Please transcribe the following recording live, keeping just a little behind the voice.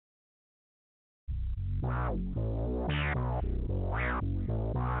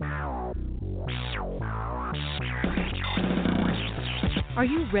Are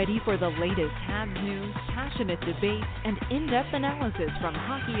you ready for the latest Habs news, passionate debate, and in-depth analysis from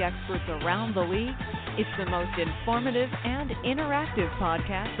hockey experts around the league? It's the most informative and interactive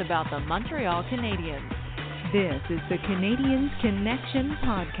podcast about the Montreal Canadiens. This is the Canadiens Connection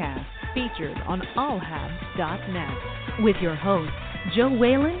podcast, featured on allhabs.net, with your hosts, Joe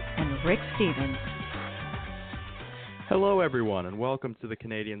Whalen and Rick Stevens. Hello, everyone, and welcome to the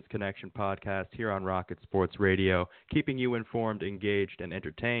Canadiens Connection podcast here on Rocket Sports Radio, keeping you informed, engaged, and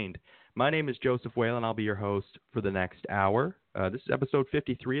entertained. My name is Joseph Whalen. I'll be your host for the next hour. This is episode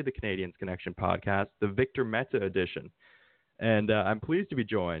 53 of the Canadiens Connection podcast, the Victor Mete edition. And I'm pleased to be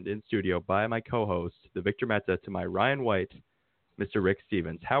joined in studio by my co-host, the Victor Mete, to my Ryan White, Mr. Rick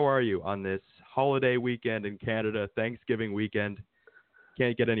Stevens. How are you on this holiday weekend in Canada, Thanksgiving weekend?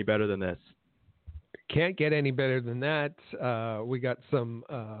 Can't get any better than this. Can't get any better than that. We got some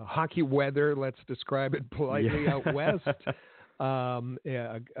hockey weather, let's describe it politely, out west. A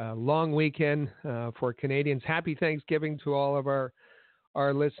long weekend for Canadians. Happy Thanksgiving to all of our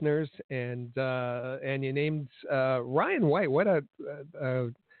listeners. And you named Ryan White. What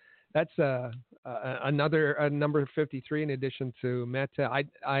that's another number 53 in addition to Mete.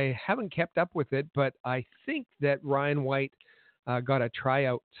 I haven't kept up with it, but I think that Ryan White got a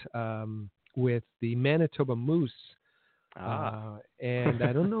tryout with the Manitoba Moose. And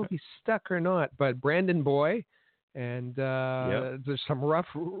I don't know if he's stuck or not, but Brandon Boy. And there's some rough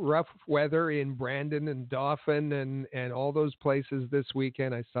weather in Brandon and Dauphin and all those places this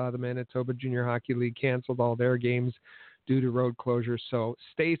weekend. I saw the Manitoba Junior Hockey League canceled all their games due to road closures. So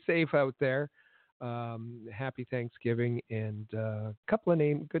stay safe out there. Happy Thanksgiving. And a couple of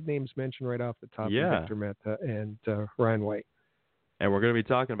good names mentioned right off the top. Victor Mete and Ryan White. And we're going to be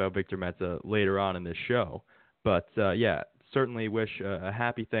talking about Victor Mete later on in this show. But, certainly wish a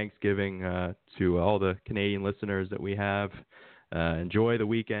happy Thanksgiving to all the Canadian listeners that we have. Enjoy the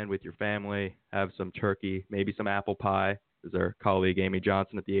weekend with your family. Have some turkey, maybe some apple pie. As our colleague Amy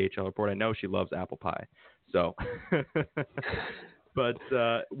Johnson at the AHL Report, I know she loves apple pie. So, but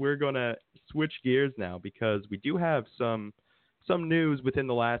we're going to switch gears now because we do have some news within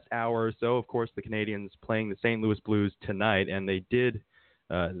the last hour or so. Of course, the Canadiens playing the St. Louis Blues tonight, and they did.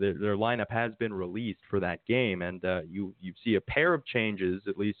 Their lineup has been released for that game, and you see a pair of changes,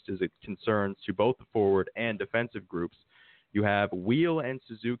 at least as it concerns to both the forward and defensive groups. You have Wheel and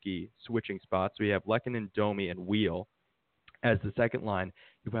Suzuki switching spots. So you have Lehkonen, Domi, and Wheel as the second line.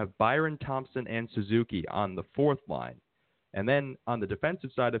 You have Byron, Thompson, and Suzuki on the fourth line. And then on the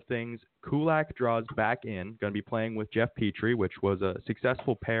defensive side of things, Kulak draws back in, going to be playing with Jeff Petrie, which was a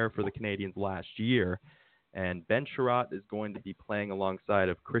successful pair for the Canadiens last year. And Ben Sherratt is going to be playing alongside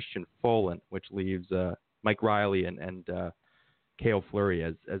of Christian Folin, which leaves Mike Riley and Cale Fleury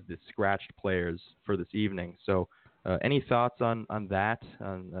as the scratched players for this evening. So any thoughts on that,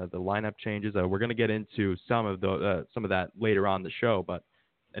 on the lineup changes? We're going to get into some of that later on the show, but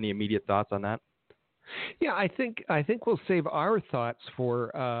any immediate thoughts on that? Yeah, I think we'll save our thoughts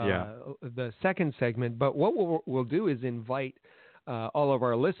for the second segment. But what we'll do is invite all of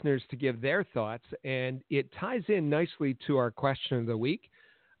our listeners to give their thoughts, and it ties in nicely to our question of the week.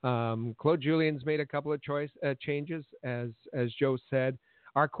 Claude Julien's made a couple of changes, as Joe said.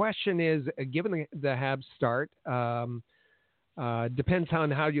 Our question is, given the Habs start, depends on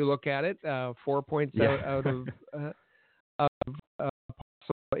how you look at it. 4 points out of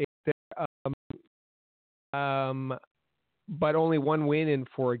possible 8 there. But only one win in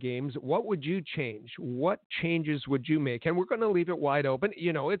 4 games. What would you change? What changes would you make? And we're going to leave it wide open.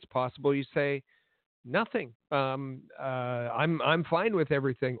 You know, it's possible you say nothing. I'm fine with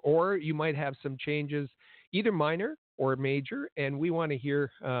everything. Or you might have some changes, either minor or major, and we want to hear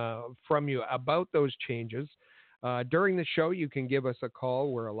from you about those changes. During the show, you can give us a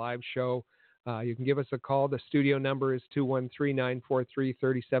call. We're a live show. You can give us a call. The studio number is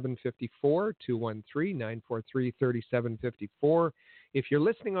 213-943-3754, 213-943-3754. If you're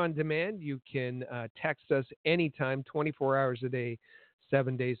listening on demand, you can text us anytime, 24 hours a day,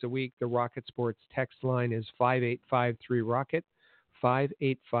 7 days a week. The Rocket Sports text line is 5853-ROCKET,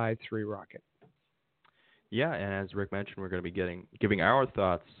 5853-ROCKET. Yeah, and as Rick mentioned, we're going to be giving our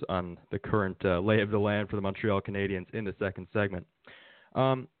thoughts on the current lay of the land for the Montreal Canadiens in the second segment.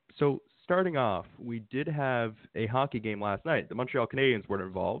 So starting off, we did have a hockey game last night. The Montreal Canadiens weren't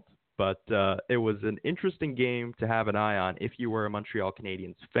involved, but it was an interesting game to have an eye on if you were a Montreal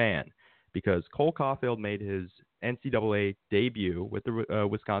Canadiens fan, because Cole Caulfield made his NCAA debut with the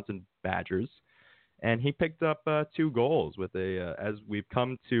Wisconsin Badgers, and he picked up 2 goals with as we've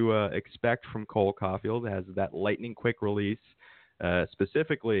come to expect from Cole Caulfield, has that lightning quick release,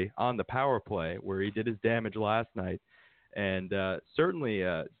 specifically on the power play where he did his damage last night, and certainly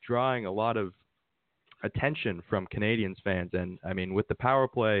drawing a lot of attention from Canadiens fans. And I mean, with the power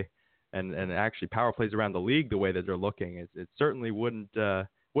play and actually power plays around the league the way that they're looking, it certainly wouldn't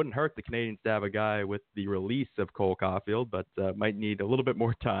hurt the Canadiens to have a guy with the release of Cole Caulfield, but might need a little bit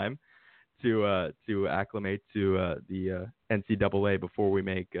more time to acclimate to the NCAA before we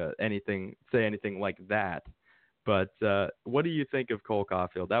make say anything like that. But what do you think of Cole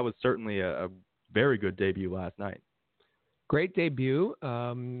Caulfield? That was certainly a very good debut last night. Great debut.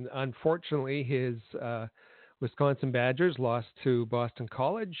 Unfortunately, his Wisconsin Badgers lost to Boston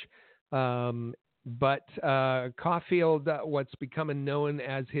College. But Caulfield, what's becoming known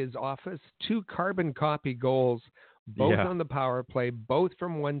as his office, 2 carbon copy goals, both on the power play, both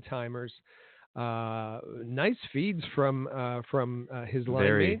from one-timers. Nice feeds from his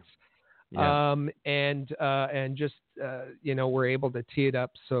line mates. Yeah. And just we're able to tee it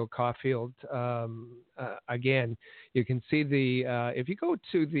up. So Caulfield, again, you can see if you go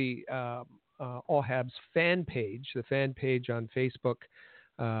to the All Habs fan page, the fan page on Facebook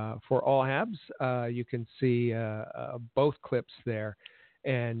for All Habs, you can see both clips there,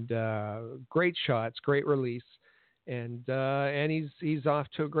 and great shots, great release. And he's off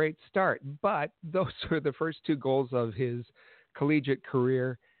to a great start. But those are the first 2 goals of his collegiate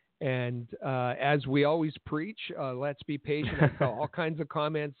career. And as we always preach, let's be patient. I saw all kinds of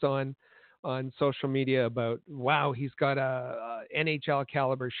comments on social media about, wow, he's got a NHL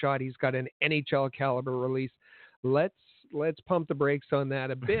caliber shot. He's got an NHL caliber release. Let's pump the brakes on that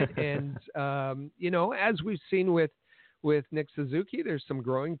a bit. And as we've seen with Nick Suzuki, there's some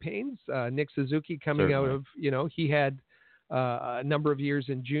growing pains. Nick Suzuki coming Certainly. out of, he had a number of years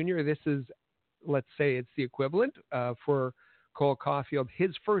in junior. This is, let's say it's the equivalent for Cole Caulfield,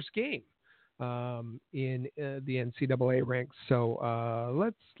 his first game in the NCAA ranks. So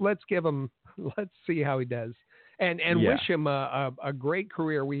let's give him, let's see how he does, and wish him a great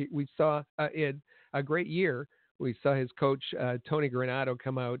career. We saw a great year. We saw his coach Tony Granato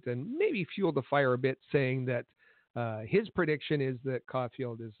come out and maybe fuel the fire a bit, saying that his prediction is that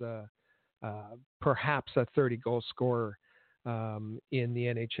Caulfield is perhaps a 30-goal scorer in the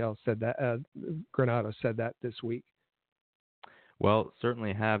NHL. Said that Granato said that this week. Well,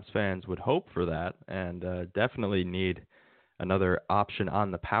 certainly Habs fans would hope for that, and definitely need another option on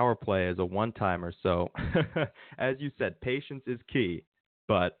the power play as a one-timer. So, as you said, patience is key,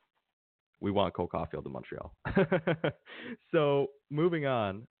 but we want Cole Caulfield in Montreal. So, moving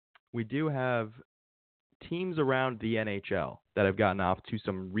on, we do have teams around the NHL that have gotten off to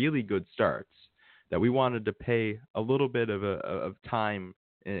some really good starts that we wanted to pay a little bit of time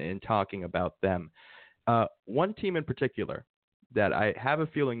in talking about them. One team in particular that I have a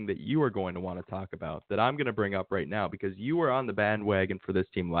feeling that you are going to want to talk about, that I'm going to bring up right now, because you were on the bandwagon for this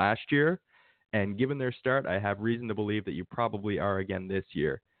team last year, and given their start, I have reason to believe that you probably are again this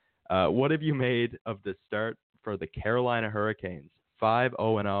year. What have you made of the start for the Carolina Hurricanes?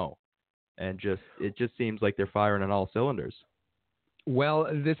 5-0-0, and it just seems like they're firing on all cylinders. Well,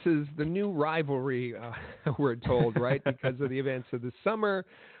 this is the new rivalry, we're told, right? Because of the events of the summer,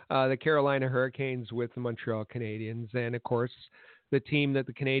 the Carolina Hurricanes with the Montreal Canadiens, and of course, the team that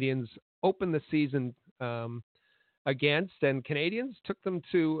the Canadiens opened the season against, and Canadiens took them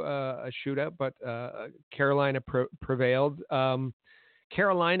to a shootout, but Carolina prevailed.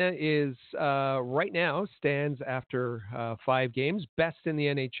 Carolina is right now stands after 5 games, best in the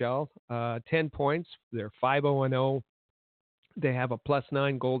NHL, 10 points. They're 5-0-0. They have a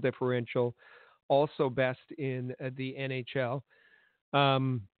 +9 goal differential, also best in the NHL.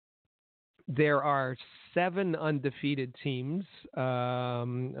 There are 7 undefeated teams.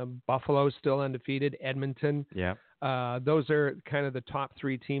 Buffalo still undefeated. Edmonton. Yeah. Those are kind of the top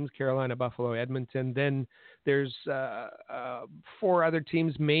 3 teams: Carolina, Buffalo, Edmonton. Then there's 4 other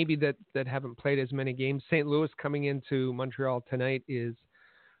teams maybe that haven't played as many games. St. Louis coming into Montreal tonight is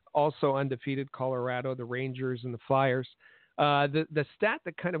also undefeated. Colorado, the Rangers, and the Flyers. The stat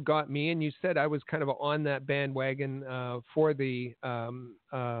that kind of got me, and you said I was kind of on that bandwagon for the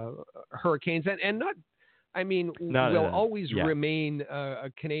Hurricanes, and not, I mean, we'll always remain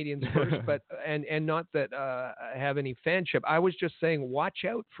Canadians first, but and not that I have any fanship. I was just saying, watch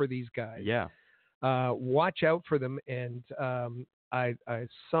out for these guys. Yeah. Watch out for them, and I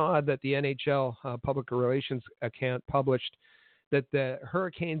saw that the NHL public relations account published that the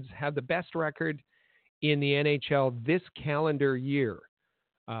Hurricanes have the best record in the NHL this calendar year.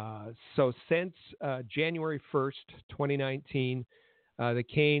 So since January 1st, 2019, The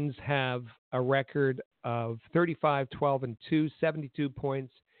Canes have a record of 35, 12, and 2, 72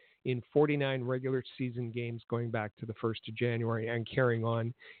 points in 49 regular season games going back to the 1st of January and carrying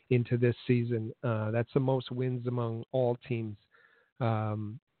on into this season. That's the most wins among all teams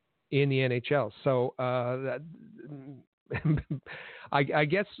in the NHL. So I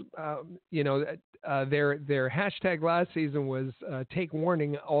guess, their hashtag last season was take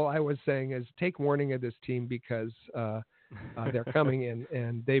warning. All I was saying is take warning of this team because they're coming in,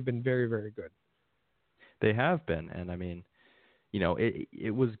 and they've been very, very good. They have been, and I mean,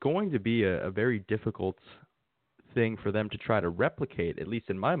 it was going to be a very difficult thing for them to try to replicate, at least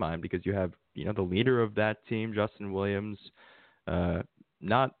in my mind, because you have, the leader of that team, Justin Williams,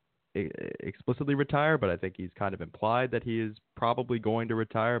 not explicitly retire, but I think he's kind of implied that he is probably going to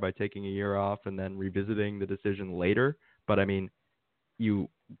retire by taking a year off and then revisiting the decision later. But I mean, you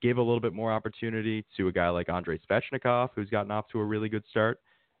give a little bit more opportunity to a guy like Andrei Svechnikov, who's gotten off to a really good start.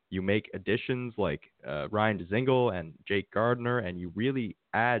 You make additions like Ryan Dzingel and Jake Gardiner, and you really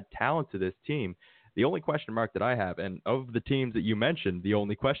add talent to this team. The only question mark that I have, and of the teams that you mentioned, the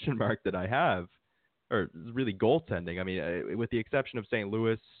only question mark that I have, or really goaltending. I mean, with the exception of St.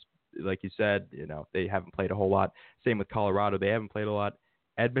 Louis, like you said, they haven't played a whole lot. Same with Colorado, they haven't played a lot.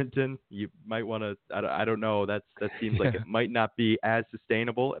 Edmonton, you might want to, I don't know, that seems like it might not be as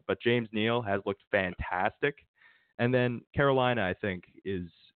sustainable, but James Neal has looked fantastic. And then Carolina, I think, is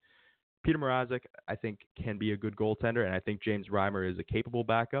Peter Mrazek, I think, can be a good goaltender, and I think James Reimer is a capable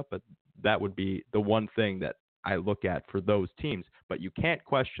backup, but that would be the one thing that I look at for those teams. But you can't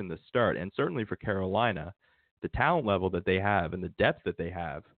question the start, and certainly for Carolina, the talent level that they have and the depth that they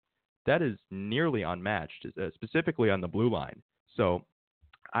have, that is nearly unmatched, specifically on the blue line. So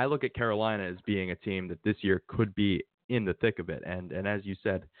I look at Carolina as being a team that this year could be in the thick of it. And as you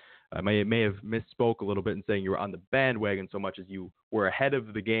said, I may have misspoke a little bit in saying you were on the bandwagon so much as you were ahead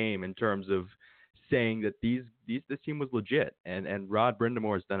of the game in terms of saying that this team was legit. And Rod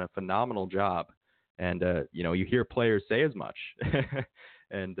Brind'Amour has done a phenomenal job. And, you hear players say as much.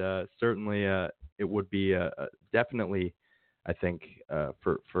 And certainly it would be definitely, I think,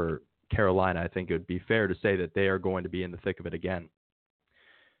 for Carolina, I think it would be fair to say that they are going to be in the thick of it again.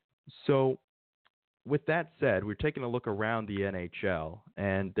 So with that said, we're taking a look around the NHL,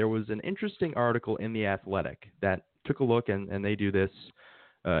 and there was an interesting article in The Athletic that took a look, and they do this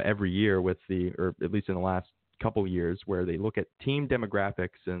every year or at least in the last couple years, where they look at team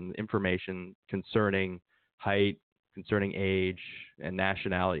demographics and information concerning height, concerning age, and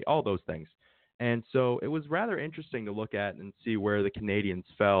nationality, all those things. And so it was rather interesting to look at and see where the Canadiens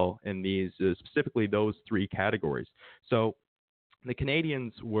fell in these, specifically those three categories. So the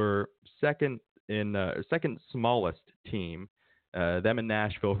Canadiens were second smallest team, them in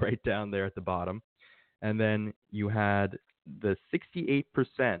Nashville right down there at the bottom. And then you had the 68%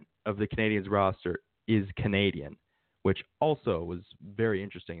 of the Canadiens roster is Canadian, which also was very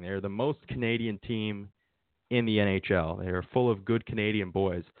interesting. They're the most Canadian team in the NHL. They are full of good Canadian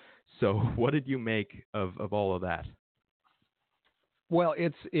boys. So what did you make of all of that? Well,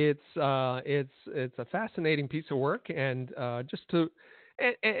 it's a fascinating piece of work, and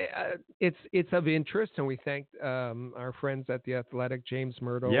it's of interest, and we thank our friends at The Athletic, James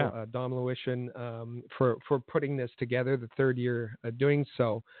Myrtle, Dom Luitian, for putting this together, the third year doing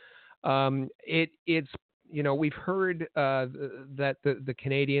so. It's we've heard that the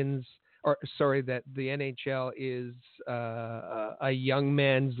Canadiens, that the NHL is a young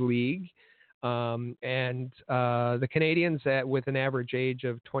man's league. And the Canadiens, with an average age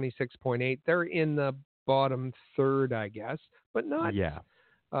of 26.8, they're in the bottom third, I guess, but not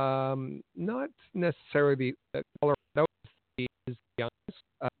not necessarily. Colorado is the youngest,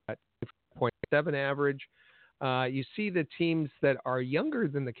 2.7 average. You see the teams that are younger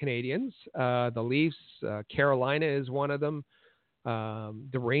than the Canadiens. The Leafs, Carolina is one of them.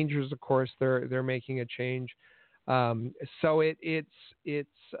 The Rangers, of course, they're making a change. So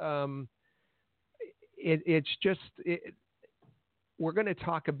we're going to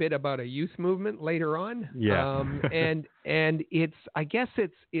talk a bit about a youth movement later on. And I guess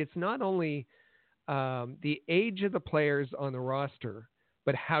it's not only the age of the players on the roster,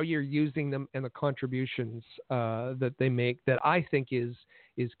 but how you're using them and the contributions that they make, that I think is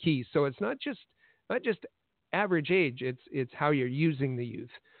key. So it's not just average age, it's how you're using the youth.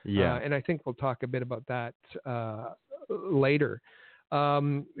 And I think we'll talk a bit about that later.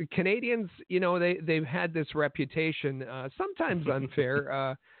 Canadians, they've had this reputation, sometimes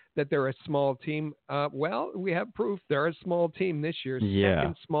unfair, that they're a small team. Well, we have proof they're a small team this year,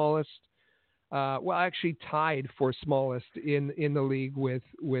 second smallest. Actually tied for smallest in the league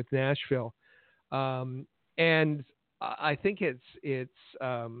with Nashville. And I think it's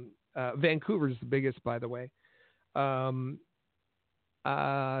Vancouver's the biggest, by the way.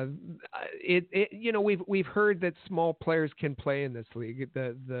 We've heard that small players can play in this league,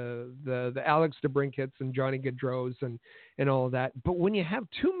 the Alex DeBrincats and Johnny Gaudreaus and all of that. But when you have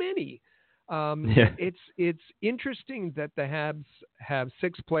too many, it's interesting that the Habs have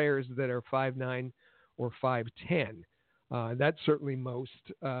 6 players that are 5'9" or 5'10". That's certainly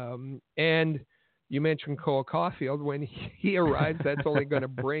most. And you mentioned Cole Caulfield. When he arrives, that's only going to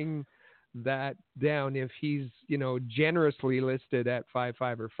bring that down if he's, generously listed at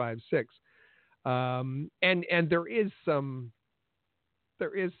 5'5" or 5'6". And there is some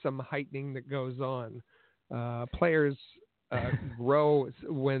heightening that goes on. Players grow as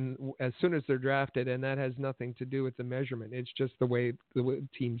soon as they're drafted, and that has nothing to do with the measurement. It's just the way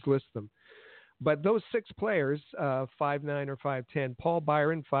teams list them. But those 6 players, 5'9" or 5'10", Paul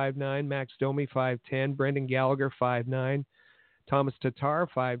Byron 5'9", Max Domi 5'10", Brendan Gallagher 5'9", Thomas Tatar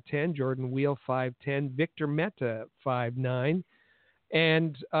 5'10", Jordan Wheel 5'10", Victor Mete 5'9",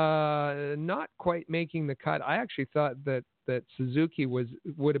 and not quite making the cut. I actually thought that Suzuki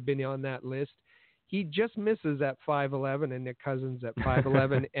would have been on that list. He just misses at 5'11", and Nick Cousins at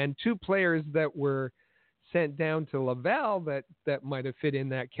 5'11", and 2 players that were sent down to Laval that might have fit in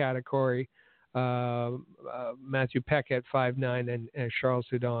that category. Matthew Peck at 5'9", and Charles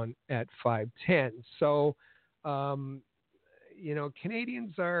Hudon at 5'10". So,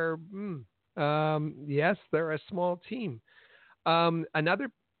 Canadians are, yes, they're a small team.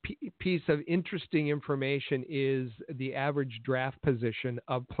 Another piece of interesting information is the average draft position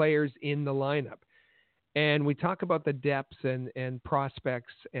of players in the lineup. And we talk about the depths and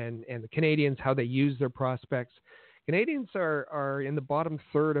prospects and the Canadians, how they use their prospects. Canadians are in the bottom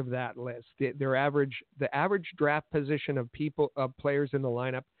third of that list. The average draft position of players in the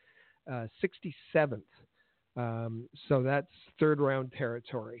lineup, 67th. So that's third round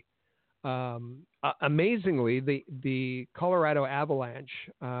territory. Amazingly, the Colorado Avalanche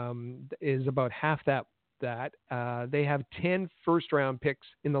is about half that. They have 10 first round picks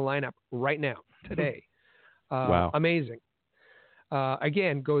in the lineup right now, today. Wow. Amazing.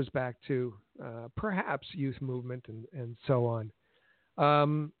 Again, goes back to perhaps youth movement and so on.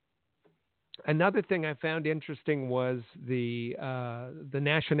 Another thing I found interesting was the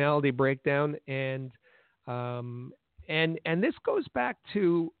nationality breakdown, and this goes back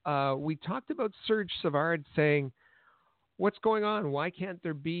to we talked about Serge Savard saying, "What's going on? Why can't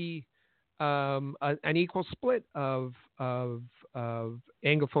there be an equal split of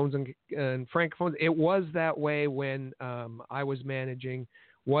anglophones and francophones?" It was that way when I was managing.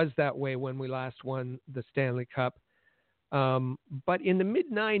 Was that way when we last won the Stanley Cup. But in the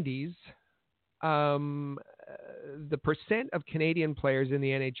mid-'90s, the percent of Canadian players in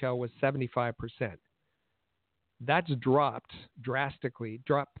the NHL was 75%. That's dropped drastically,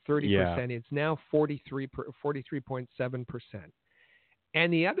 dropped 30%. Yeah. It's now 43.7%.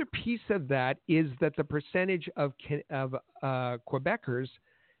 And the other piece of that is that the percentage of Quebecers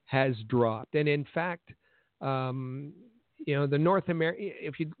has dropped. And in fact, the North American,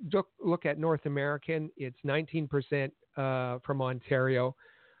 if you look at North American, it's 19% from Ontario.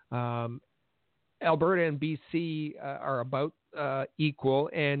 Alberta and BC are about equal,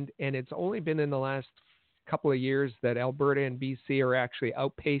 and it's only been in the last couple of years that Alberta and BC are actually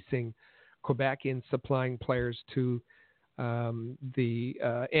outpacing Quebec in supplying players to the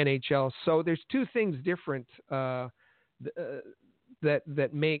NHL. So there's 2 things different that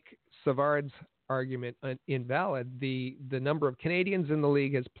make Savard's argument invalid. The number of Canadians in the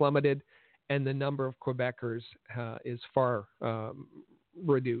league has plummeted, and the number of Quebecers is far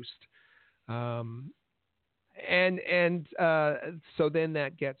reduced. So then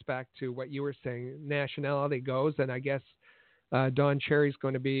that gets back to what you were saying, nationality goes, and I guess Don Cherry's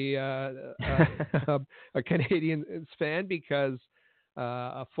going to be a Canadian fan because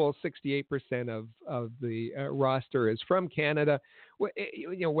a full 68% of the roster is from Canada.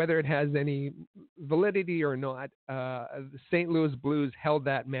 Whether it has any validity or not, the St. Louis Blues held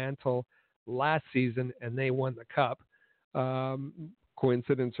that mantle last season and they won the cup.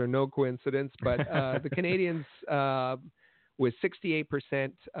 Coincidence or no coincidence, but the Canadians, with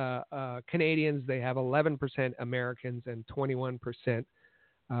 68% Canadians, they have 11% Americans and 21%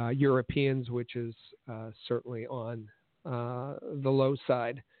 Europeans, which is certainly on the low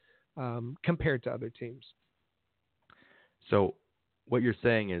side compared to other teams. So what you're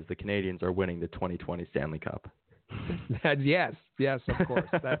saying is the Canadians are winning the 2020 Stanley Cup. Yes, of course.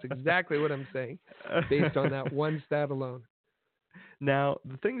 That's exactly what I'm saying, based on that one stat alone. Now,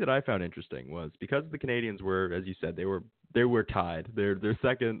 the thing that I found interesting was because the Canadians were, as you said, they were tied. They're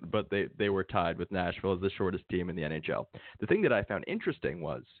second, but they were tied with Nashville as the shortest team in the NHL. The thing that I found interesting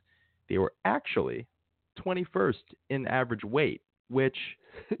was they were actually 21st in average weight, which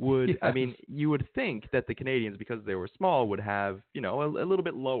would, Yes. I mean, you would think that the Canadians, because they were small, would have, a little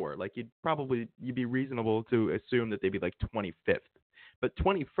bit lower. Like you'd be reasonable to assume that they'd be like 25th. But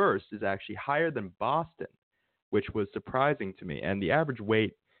 21st is actually higher than Boston, which was surprising to me. And the average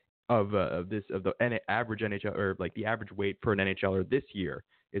weight of average NHL, or like the average weight for an NHLer this year,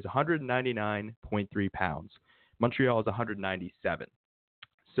 is 199.3 pounds. Montreal is 197.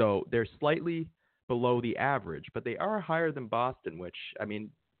 So they're slightly below the average, but they are higher than Boston, which, I mean,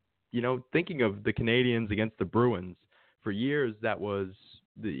 thinking of the Canadians against the Bruins, for years that was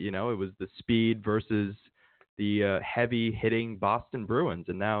it was the speed versus the heavy hitting Boston Bruins.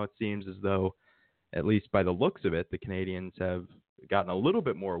 And now it seems as though, at least by the looks of it, the Canadians have gotten a little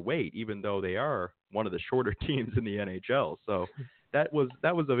bit more weight, even though they are one of the shorter teams in the NHL. So that was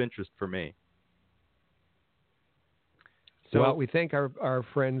of interest for me. So, well, we thank our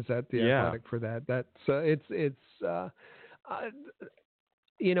friends at the Athletic for that. That's it's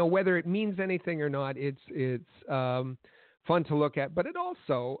whether it means anything or not, it's fun to look at, but it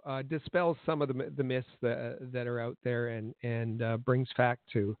also dispels some of the myths that are out there and brings fact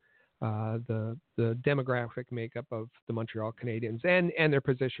to the demographic makeup of the Montreal Canadiens and their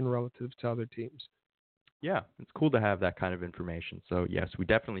position relative to other teams. Yeah, it's cool to have that kind of information. So yes, we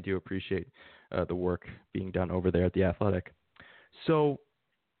definitely do appreciate the work being done over there at the Athletic. So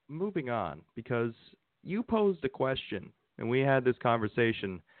moving on, because you posed a question and we had this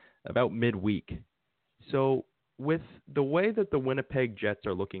conversation about midweek. So with the way that the Winnipeg Jets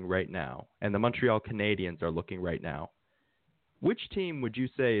are looking right now and the Montreal Canadiens are looking right now, which team would you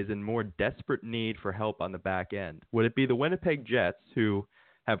say is in more desperate need for help on the back end? Would it be the Winnipeg Jets, who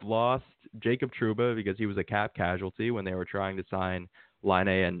have lost Jacob Trouba because he was a cap casualty when they were trying to sign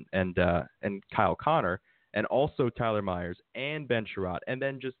Laine and Kyle Connor, and also Tyler Myers and Ben Sherratt, and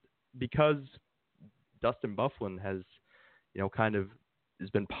then just because Dustin Byfuglien has, kind of has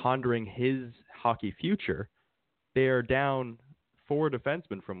been pondering his hockey future, they are down 4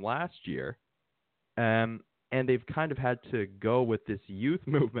 defensemen from last year, and they've kind of had to go with this youth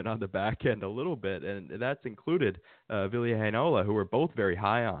movement on the back end a little bit, and that's included Ville Heinola, who we're both very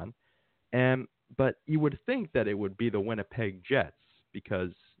high on. But you would think that it would be the Winnipeg Jets,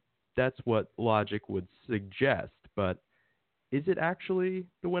 because that's what logic would suggest. But is it actually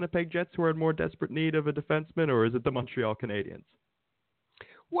the Winnipeg Jets who are in more desperate need of a defenseman, or is it the Montreal Canadiens?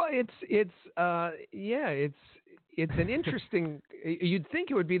 Well, it's an interesting. You'd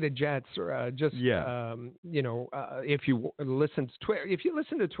think it would be the Jets, or if you listen to Twitter. If you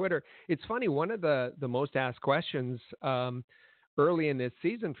listen to Twitter, it's funny. One of the most asked questions early in this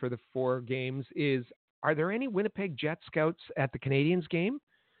season for the 4 games is, are there any Winnipeg Jet scouts at the Canadiens game?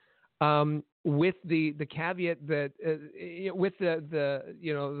 With the caveat that with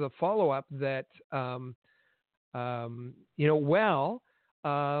the follow up that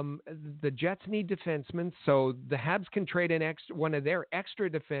the Jets need defensemen, so the Habs can trade one of their extra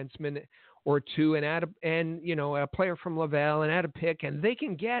defensemen or 2 and add a player from Laval and add a pick, and they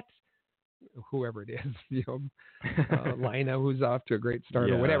can get whoever it is, Laine, who's off to a great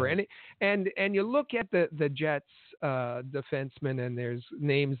start or whatever. And you look at the Jets defensemen, and there's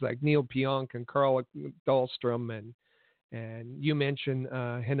names like Neil Pionk and Carl Dahlstrom, and you mentioned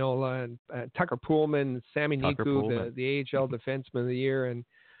Heinola and Tucker Poolman, Sami Niku, the AHL Defenseman of the Year, and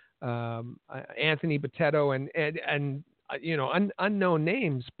Anthony Boteto, and unknown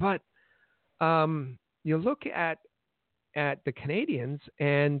names. But you look at the Canadiens,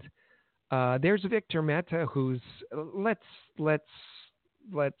 and there's Victor Mete, who's let's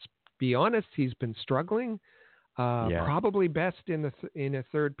be honest, he's been struggling. Probably best in a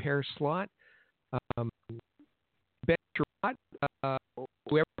third pair slot. Ben Sherratt,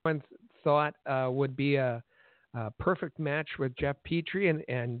 who everyone thought would be a perfect match with Jeff Petrie,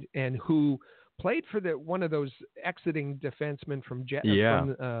 and who played for one of those exiting defensemen from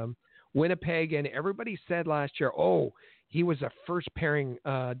Winnipeg, and everybody said last year, he was a first pairing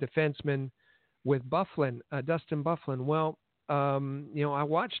defenseman with Byfuglien, Dustin Byfuglien. Well, I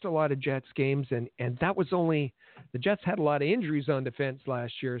watched a lot of Jets games, and that was only the Jets had a lot of injuries on defense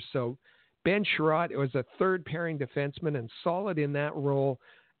last year. So Ben Sherratt was a third pairing defenseman and solid in that role,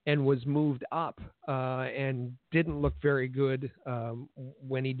 and was moved up and didn't look very good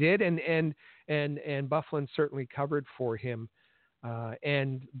when he did. And Byfuglien certainly covered for him.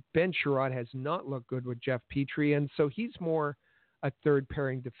 And Ben Sherratt has not looked good with Jeff Petrie, and so he's more a third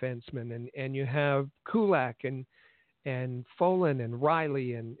pairing defenseman. And you have Kulak, and and Folan and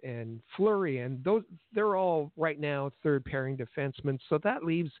Riley and Fleury, and they're all right now third pairing defensemen. So that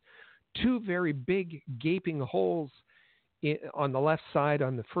leaves two very big gaping holes on the left side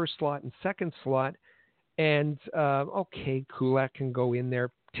on the first slot and second slot. And okay, Kulak can go in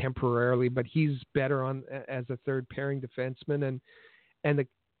there temporarily, but he's better as a third pairing defenseman. And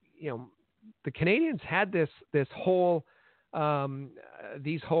the Canadians had this hole,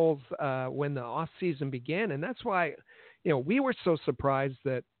 these holes when the off season began, and that's why we were so surprised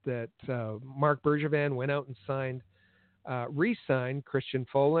that Marc Bergevin went out and re-signed Christian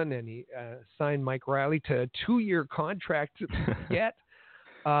Folan, and he signed Mike Riley to a 2-year contract yet,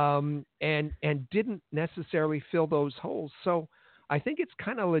 and didn't necessarily fill those holes. So I think it's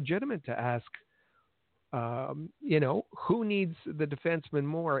kind of legitimate to ask, who needs the defenseman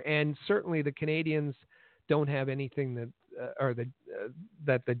more? And certainly the Canadians don't have anything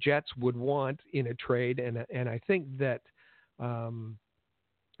that the Jets would want in a trade, and I think that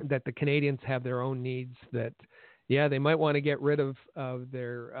the Canadians have their own needs. That they might want to get rid of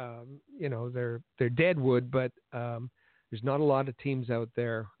their their deadwood, but there's not a lot of teams out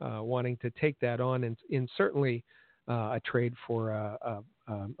there wanting to take that on, and certainly a trade for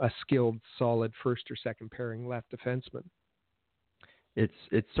a skilled, solid first or second pairing left defenseman.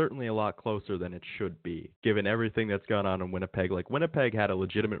 It's certainly a lot closer than it should be, given everything that's gone on in Winnipeg. Like, Winnipeg had a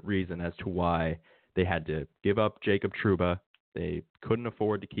legitimate reason as to why they had to give up Jacob Trouba. They couldn't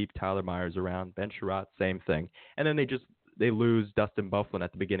afford to keep Tyler Myers around. Ben Sherratt, same thing. And then they lose Dustin Byfuglien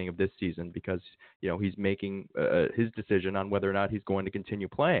at the beginning of this season because he's making his decision on whether or not he's going to continue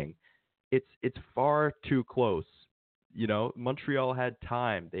playing. It's far too close. Montreal had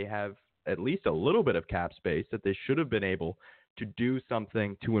time. They have at least a little bit of cap space that they should have been able to do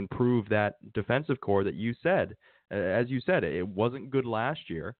something to improve that defensive core that you said. As you said, it wasn't good last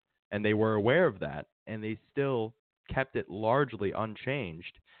year, and they were aware of that, and they still kept it largely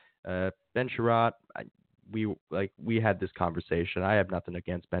unchanged. Ben Sherratt, we had this conversation. I have nothing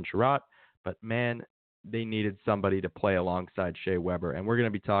against Ben Sherratt, but man, they needed somebody to play alongside Shea Weber, and we're going to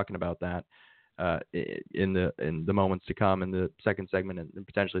be talking about that in the moments to come in the second segment and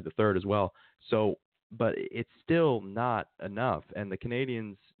potentially the third as well. So, but it's still not enough, and the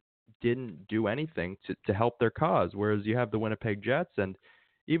Canadians didn't do anything to help their cause, whereas you have the Winnipeg Jets, and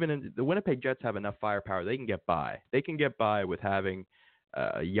even the Winnipeg Jets have enough firepower. They can get by. They can get by with having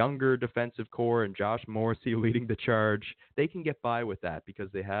a younger defensive core and Josh Morrissey leading the charge. They can get by with that because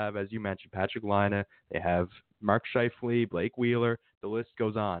they have, as you mentioned, Patrick Laine. They have Mark Scheifele, Blake Wheeler. The list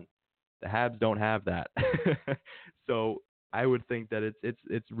goes on. The Habs don't have that. So I would think that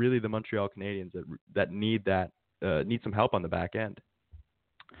it's really the Montreal Canadiens that need some help on the back end.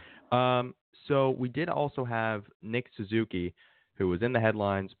 So we did also have Nick Suzuki, who was in the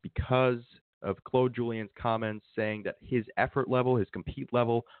headlines because of Claude Julien's comments saying that his effort level, his compete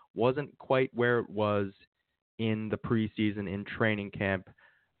level, wasn't quite where it was in the preseason, in training camp.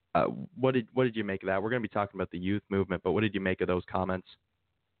 What did you make of that? We're going to be talking about the youth movement, but what did you make of those comments?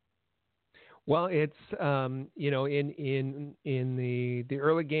 Well, it's in the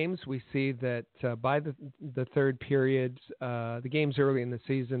early games, we see that by the third period, the games early in the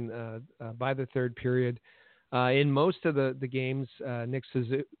season, by the third period, in most of the games, Nick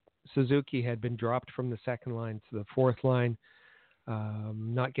Suzuki had been dropped from the second line to the fourth line,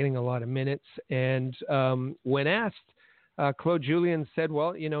 not getting a lot of minutes. And when asked, Claude Julien said,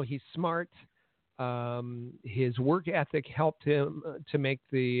 well, he's smart. His work ethic helped him to make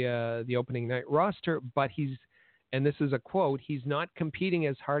the opening night roster, but and this is a quote, he's not competing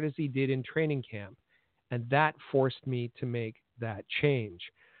as hard as he did in training camp. And that forced me to make that change.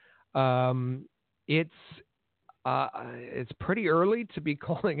 It's pretty early to be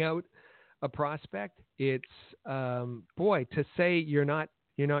calling out a prospect. It's to say you're not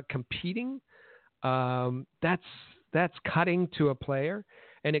competing. That's cutting to a player.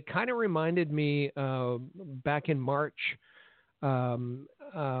 And it kind of reminded me back in March,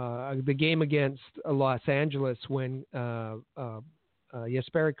 the game against Los Angeles when Jesperi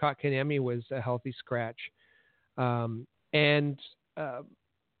Kotkaniemi was a healthy scratch. And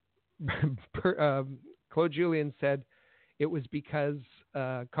Claude Julien said it was because,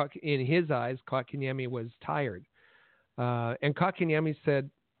 in his eyes, Kotkaniemi was tired. And Kotkaniemi said,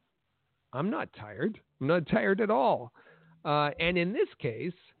 I'm not tired. I'm not tired at all. And in this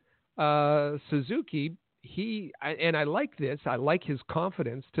case, Suzuki, I like this. I like his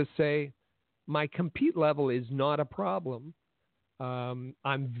confidence to say, my compete level is not a problem.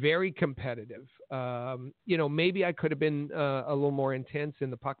 I'm very competitive. Maybe I could have been a little more intense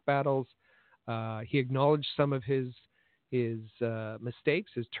in the puck battles. He acknowledged some of his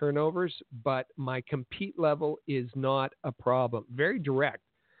mistakes, his turnovers, but my compete level is not a problem. Very direct.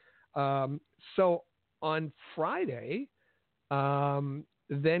 So on Friday,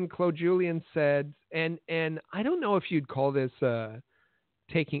 then Claude Julien said, and I don't know if you'd call this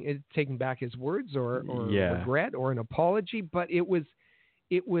taking back his words or regret or an apology, but he was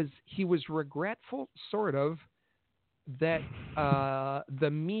regretful, sort of, that the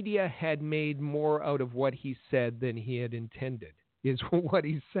media had made more out of what he said than he had intended, is what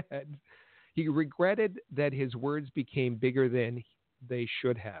he said. He regretted that his words became bigger than they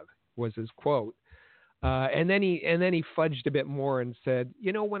should have, was his quote. And then he fudged a bit more and said,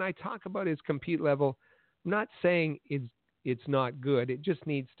 when I talk about his compete level, I'm not saying it's not good. It just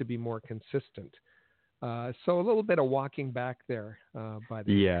needs to be more consistent. So a little bit of walking back there by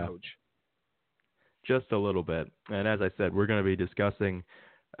the coach. Just a little bit. And as I said, we're going to be discussing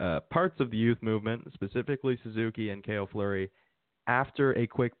parts of the youth movement, specifically Suzuki and Cale Fleury, after a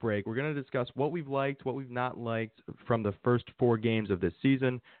quick break. We're going to discuss what we've liked, what we've not liked from the first 4 games of this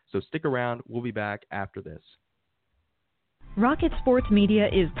season. So stick around. We'll be back after this. Rocket Sports Media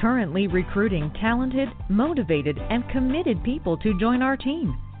is currently recruiting talented, motivated, and committed people to join our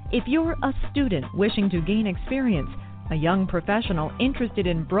team. If you're a student wishing to gain experience, a young professional interested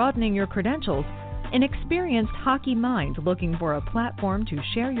in broadening your credentials, an experienced hockey mind looking for a platform to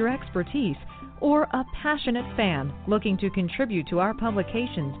share your expertise, or a passionate fan looking to contribute to our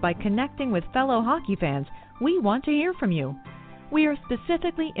publications by connecting with fellow hockey fans, we want to hear from you. We are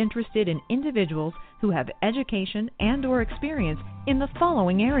specifically interested in individuals who have education and/or experience in the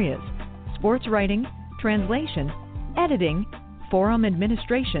following areas: sports writing, translation, editing, forum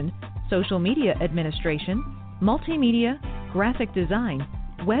administration, social media administration, multimedia, graphic design,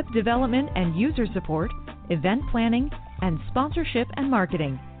 web development and user support, event planning, and sponsorship and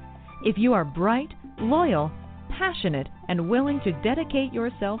marketing. If you are bright, loyal, passionate, and willing to dedicate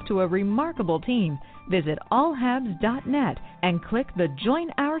yourself to a remarkable team, visit allhabs.net and click the Join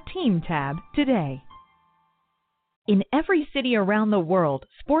Our Team tab today. In every city around the world,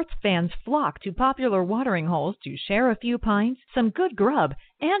 sports fans flock to popular watering holes to share a few pints, some good grub,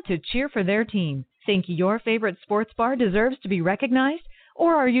 and to cheer for their team. Think your favorite sports bar deserves to be recognized?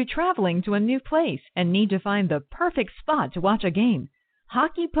 Or are you traveling to a new place and need to find the perfect spot to watch a game?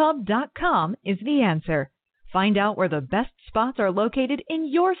 HockeyPub.com is the answer. Find out where the best spots are located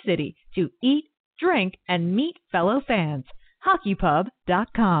in your city to eat, drink, and meet fellow fans.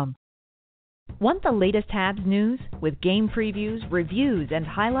 HockeyPub.com. Want the latest Habs news with game previews, reviews, and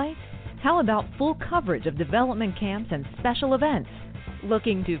highlights? How about full coverage of development camps and special events?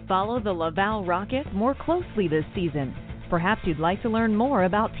 Looking to follow the Laval Rocket more closely this season? Perhaps you'd like to learn more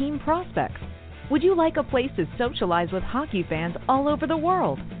about team prospects. Would you like a place to socialize with hockey fans all over the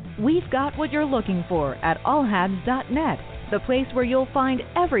world? We've got what you're looking for at allhabs.net, the place where you'll find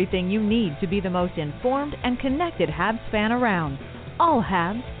everything you need to be the most informed and connected Habs fan around.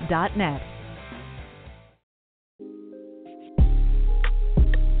 allhabs.net.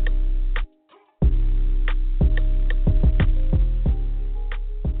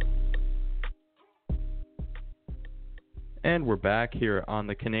 And we're back here on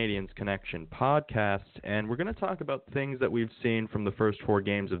the Canadiens Connection podcast, and we're going to talk about things that we've seen from the first 4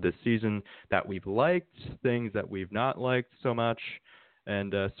 games of this season that we've liked, things that we've not liked so much,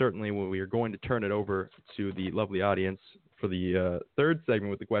 and certainly we are going to turn it over to the lovely audience for the third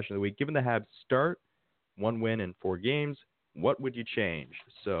segment with the question of the week. Given the Habs start, 1 win in 4 games, what would you change?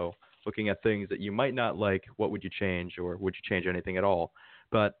 So looking at things that you might not like, what would you change, or would you change anything at all?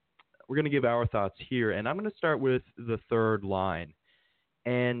 But we're going to give our thoughts here, and I'm going to start with the third line.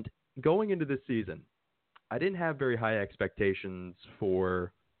 And going into this season, I didn't have very high expectations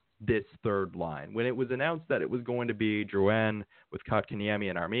for this third line. When it was announced that it was going to be Drouin with Kotkaniemi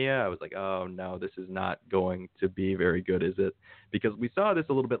and Armia, I was like, oh, no, this is not going to be very good, is it? Because we saw this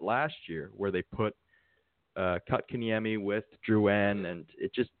a little bit last year where they put Kotkaniemi with Drouin, and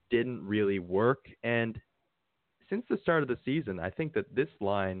it just didn't really work. And since the start of the season, I think that this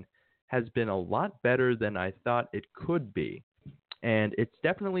line has been a lot better than I thought it could be. And it's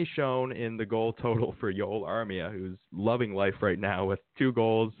definitely shown in the goal total for Joel Armia, who's loving life right now with 2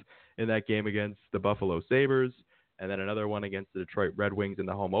 goals in that game against the Buffalo Sabres, and then another one against the Detroit Red Wings in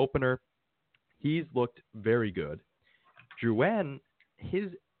the home opener. He's looked very good. Drouin,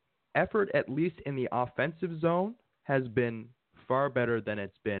 his effort, at least in the offensive zone, has been far better than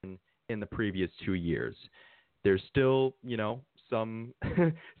it's been in the previous 2 years. There's still,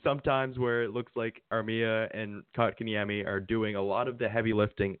 sometimes where it looks like Armia and Kotkaniemi are doing a lot of the heavy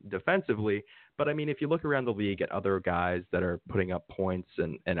lifting defensively. But, I mean, if you look around the league at other guys that are putting up points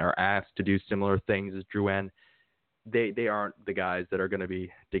and are asked to do similar things as Drouin, they aren't the guys that are going to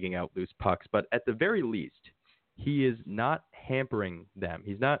be digging out loose pucks. But at the very least, he is not hampering them.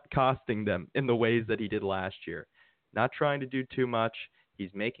 He's not costing them in the ways that he did last year. Not trying to do too much.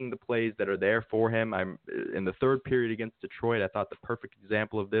 He's making the plays that are there for him. I'm in the third period against Detroit. I thought the perfect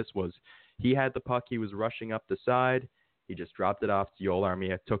example of this was he had the puck. He was rushing up the side. He just dropped it off to Yoel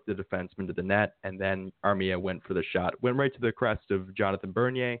Armia, took the defenseman to the net, and then Armia went for the shot. Went right to the crest of Jonathan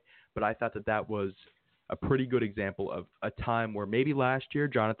Bernier, but I thought that was a pretty good example of a time where maybe last year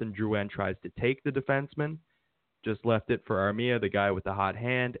Jonathan Drouin tries to take the defenseman, just left it for Armia, the guy with the hot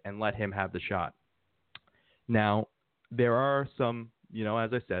hand, and let him have the shot. Now, there are some,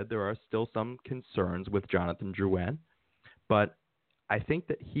 as I said, there are still some concerns with Jonathan Drouin, but I think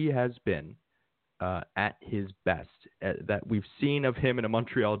that he has been at his best that we've seen of him in a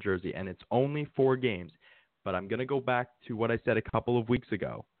Montreal jersey, and it's only 4 games. But I'm going to go back to what I said a couple of weeks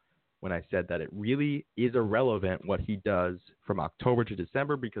ago when I said that it really is irrelevant what he does from October to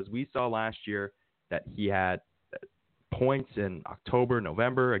December, because we saw last year that he had points in October,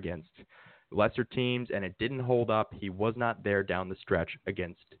 November against lesser teams, and it didn't hold up. He was not there down the stretch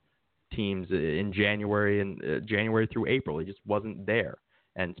against teams in January and January through April. He just wasn't there.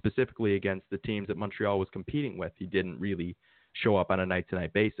 And specifically against the teams that Montreal was competing with, he didn't really show up on a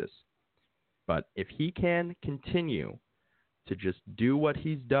night-to-night basis. But if he can continue to just do what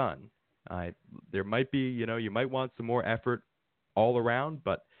he's done, there might be, you might want some more effort all around,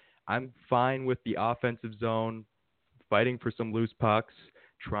 but I'm fine with the offensive zone, fighting for some loose pucks,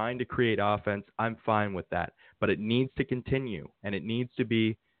 trying to create offense. I'm fine with that. But it needs to continue, and it needs to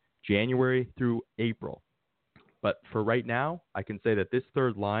be January through April. But for right now, I can say that this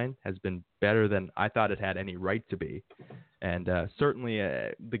third line has been better than I thought it had any right to be. And certainly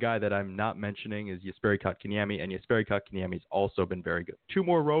the guy that I'm not mentioning is Jesperi Kotkaniemi, and Jesperi Kotkaniemi's also been very good. 2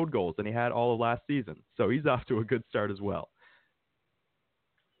 more road goals than he had all of last season. So he's off to a good start as well.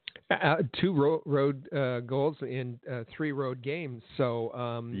 2 road goals in 3 road games. So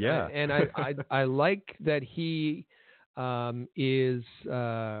yeah, and I like that he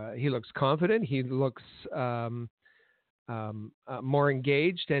he looks confident. He looks more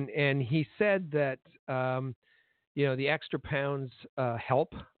engaged, and he said that the extra pounds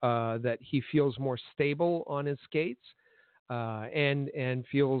help. That he feels more stable on his skates, and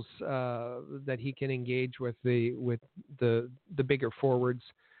feels that he can engage with the bigger forwards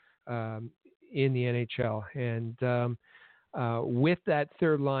in the NHL. And with that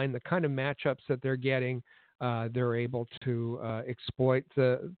third line, the kind of matchups that they're getting, they're able to exploit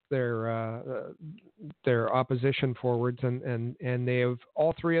their opposition forwards, and they have,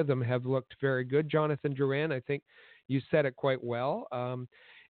 all 3 of them have looked very good. Jonathan Drouin, I think you said it quite well.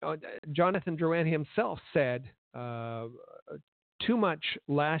 Jonathan Drouin himself said too much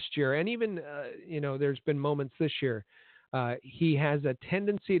last year, and even there's been moments this year. He has a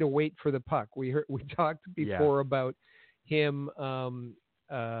tendency to wait for the puck. We talked before about him.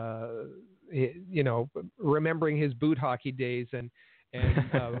 Remembering his boot hockey days and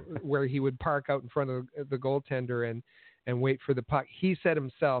where he would park out in front of the goaltender and wait for the puck. He said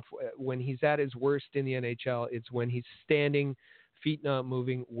himself, when he's at his worst in the NHL, it's when he's standing, feet not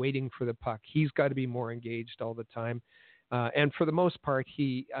moving, waiting for the puck. He's got to be more engaged all the time. And for the most part,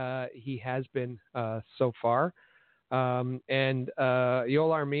 he has been so far. And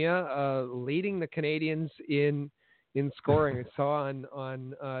Yoel Armia leading the Canadians in scoring. I saw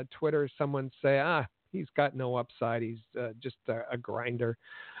on Twitter someone say, he's got no upside. He's just a grinder,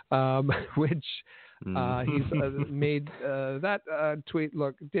 which he's made that tweet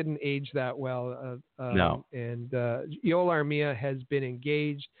look didn't age that well. No. And Yoel Armia has been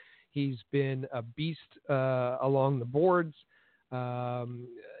engaged. He's been a beast along the boards.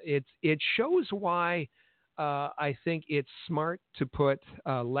 It shows why I think it's smart to put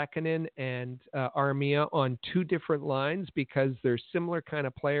Lehkonen and Armia on 2 different lines, because they're similar kind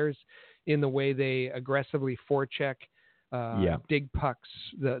of players in the way they aggressively forecheck, dig pucks,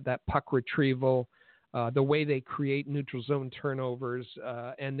 that puck retrieval, the way they create neutral zone turnovers,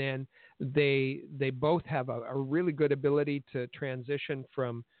 and then they both have a really good ability to transition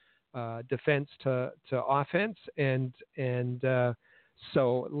from defense to offense, and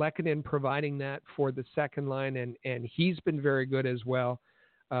so Lehkonen providing that for the second line, and he's been very good as well.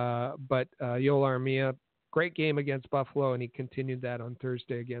 But Yoel Armia, great game against Buffalo, and he continued that on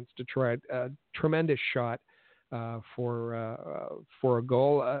Thursday against Detroit. Tremendous shot for a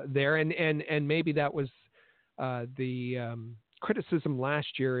goal there, and maybe that was the criticism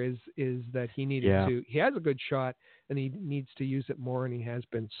last year is that he needed to. He has a good shot, and he needs to use it more, and he has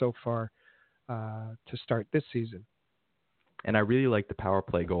been so far to start this season. And I really like the power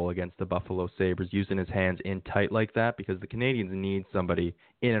play goal against the Buffalo Sabres, using his hands in tight like that, because the Canadians need somebody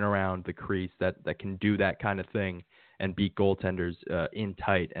in and around the crease that can do that kind of thing and beat goaltenders in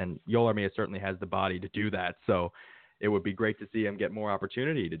tight. And Joel Armia certainly has the body to do that. So it would be great to see him get more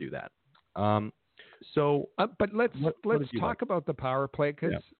opportunity to do that. But let's talk about the power play,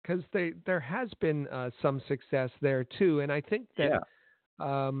 because there has been some success there too. And I think that,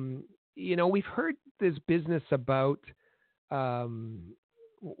 we've heard this business about, the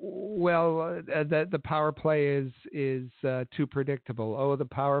power play is too predictable. Oh, the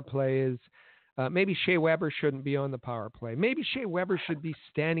power play is maybe Shea Weber shouldn't be on the power play. Maybe Shea Weber should be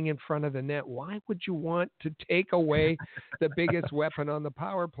standing in front of the net. Why would you want to take away the biggest weapon on the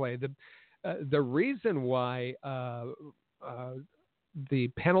power play? The reason why the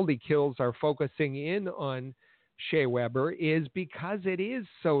penalty kills are focusing in on Shea Weber is because it is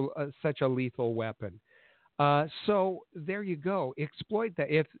such a lethal weapon. So there you go. Exploit that.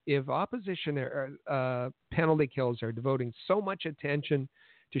 If opposition penalty kills are devoting so much attention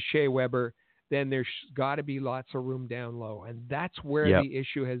to Shea Weber, then there's got to be lots of room down low, and that's where the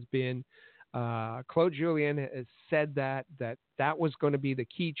issue has been. Claude Julien has said that was going to be the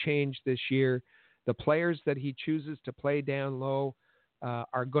key change this year. The players that he chooses to play down low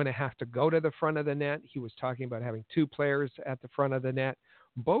are going to have to go to the front of the net. He was talking about having two players at the front of the net,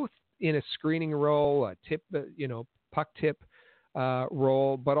 both in a screening role, a tip, puck tip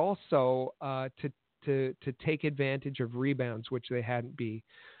role, but also to take advantage of rebounds, which they hadn't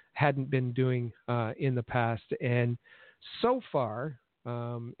been doing in the past. And so far,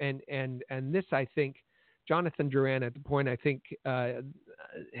 and this, I think, Jonathan Drouin at the point, I think,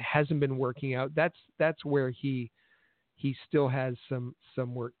 hasn't been working out. That's where he still has some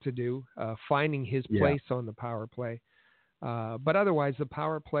work to do, finding his place on the power play. But otherwise, the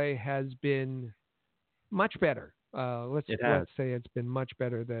power play has been much better. Let's say it's been much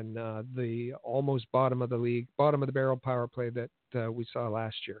better than the almost bottom of the barrel power play that we saw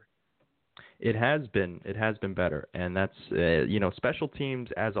last year. It has been better, and that's special teams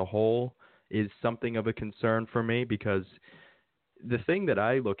as a whole is something of a concern for me, because the thing that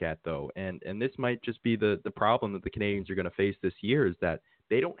I look at, though, and this might just be the problem that the Canadians are going to face this year, is that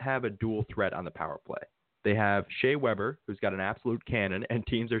they don't have a dual threat on the power play. They have Shea Weber, who's got an absolute cannon, and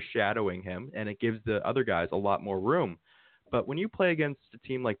teams are shadowing him, and it gives the other guys a lot more room. But when you play against a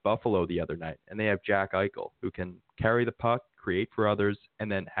team like Buffalo the other night, and they have Jack Eichel, who can carry the puck, create for others,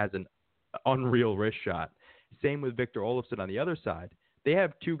 and then has an unreal wrist shot. Same with Victor Olofsson on the other side. They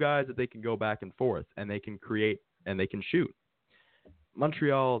have two guys that they can go back and forth, and they can create, and they can shoot.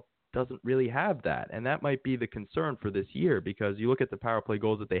 Montreal doesn't really have that, and that might be the concern for this year, because you look at the power play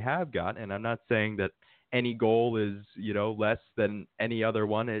goals that they have got, and I'm not saying that any goal is, less than any other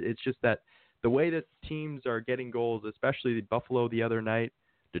one. It's just that the way that teams are getting goals, especially Buffalo the other night,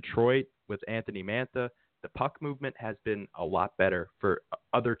 Detroit with Anthony Mantha, the puck movement has been a lot better for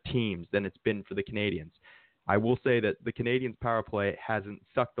other teams than it's been for the Canadians. I will say that the Canadians' power play hasn't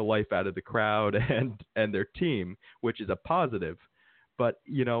sucked the life out of the crowd and their team, which is a positive. But,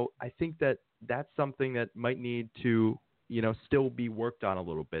 I think that that's something that might need to, still be worked on a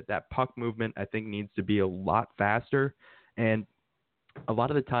little bit. That puck movement, I think, needs to be a lot faster. And a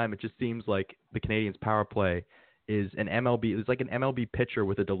lot of the time, it just seems like the Canadians' power play is it's like an MLB pitcher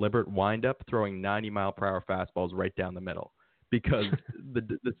with a deliberate windup throwing 90-mile-per-hour fastballs right down the middle, because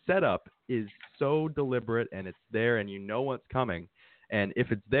the setup is so deliberate, and it's there, and you know what's coming. And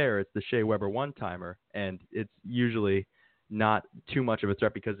if it's there, it's the Shea Weber one-timer, and it's usually not too much of a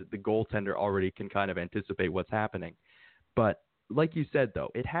threat because the goaltender already can kind of anticipate what's happening. But like you said, though,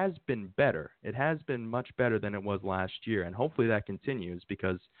 it has been better. It has been much better than it was last year, and hopefully that continues,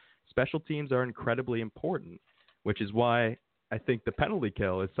 because special teams are incredibly important, which is why I think the penalty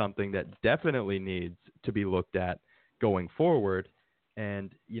kill is something that definitely needs to be looked at going forward.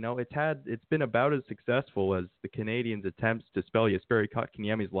 And, it's been about as successful as the Canadians' attempts to spell Jesperi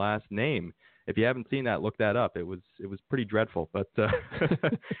Kotkaniemi's last name. If you haven't seen that, look that up. It was pretty dreadful. But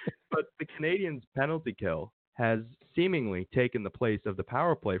but the Canadians' penalty kill has seemingly taken the place of the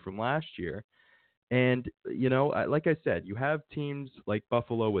power play from last year. And, like I said, you have teams like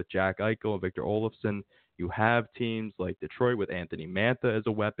Buffalo with Jack Eichel and Victor Olofsson. You have teams like Detroit with Anthony Mantha as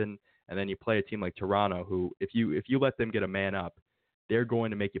a weapon. And then you play a team like Toronto, who, if you let them get a man up, they're going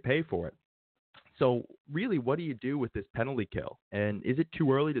to make you pay for it. So really, what do you do with this penalty kill? And is it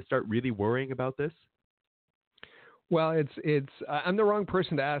too early to start really worrying about this? Well, it's I'm the wrong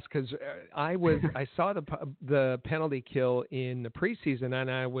person to ask, because I saw the penalty kill in the preseason,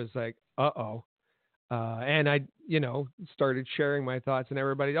 and I was like, uh-oh. And I, started sharing my thoughts, and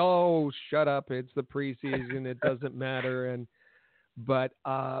everybody, oh, shut up! It's the preseason; it doesn't matter. But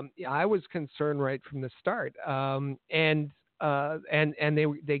I was concerned right from the start, and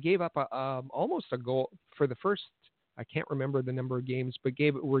they gave up almost a goal for the first. I can't remember the number of games, but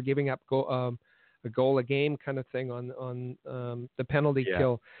were giving up a goal a game kind of thing on the penalty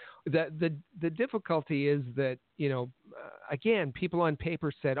kill. The difficulty is that again, people on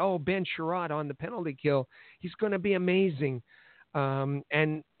paper said, oh, Ben Sherratt on the penalty kill, he's going to be amazing.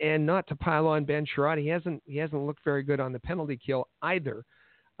 And not to pile on Ben Sherratt, he hasn't looked very good on the penalty kill either.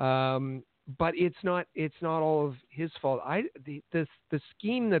 But it's not all of his fault. The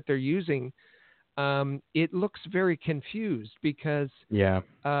scheme that they're using, it looks very confused because you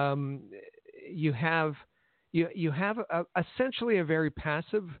have essentially a very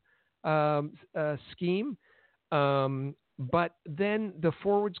passive scheme, but then the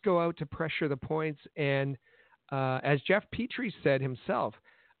forwards go out to pressure the points, and as Jeff Petrie said himself,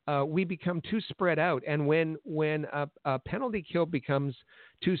 we become too spread out. And when a penalty kill becomes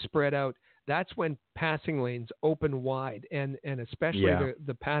too spread out, that's when passing lanes open wide, and especially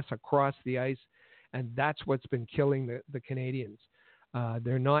the pass across the ice, and that's what's been killing the Canadians.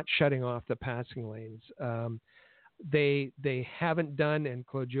 They're not shutting off the passing lanes. They haven't done, and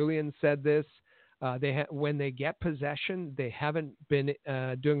Claude Julien said this, when they get possession, they haven't been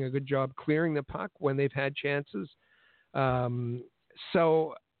doing a good job clearing the puck when they've had chances. I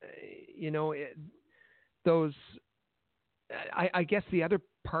guess the other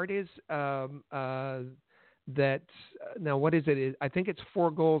part is that now what is it? I think it's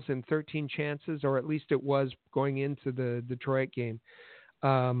 4 goals in 13 chances, or at least it was going into the Detroit game.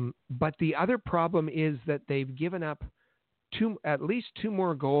 But the other problem is that they've given up at least 2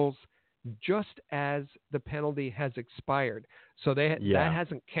 more goals just as the penalty has expired. So that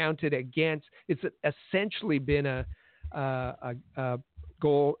hasn't counted against. It's essentially been a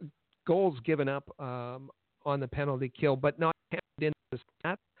goals given up on the penalty kill, but not counted in the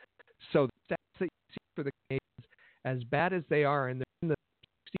stats. So that's that you see for the Canadians, as bad as they are, and they're in the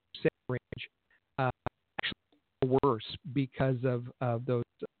 60% range, actually worse because of those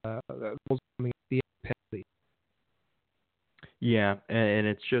goals coming at the penalty. Yeah, and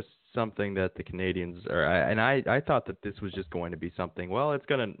it's just something that the Canadians are. I thought that this was just going to be something. Well, it's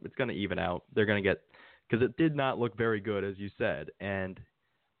gonna even out. They're gonna get, because it did not look very good, as you said. And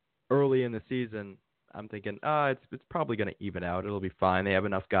early in the season, I'm thinking, it's probably going to even out. It'll be fine. They have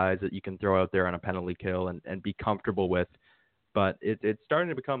enough guys that you can throw out there on a penalty kill and be comfortable with. But it's starting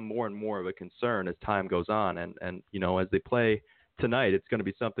to become more and more of a concern as time goes on. And as they play tonight, it's going to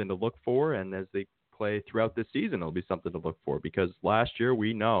be something to look for. And as they play throughout this season, it'll be something to look for. Because last year,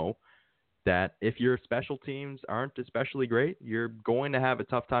 we know that if your special teams aren't especially great, you're going to have a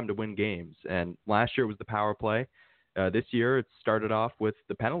tough time to win games. And last year was the power play. This year, it started off with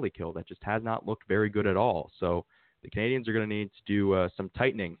the penalty kill that just has not looked very good at all. So the Canadians are going to need to do some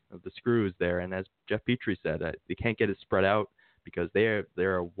tightening of the screws there. And as Jeff Petrie said, they can't get it spread out because there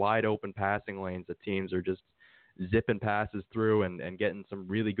are wide open passing lanes that teams are just zipping passes through and getting some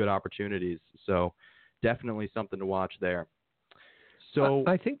really good opportunities. So definitely something to watch there. So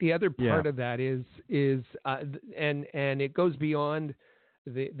I think the other part of that is and it goes beyond.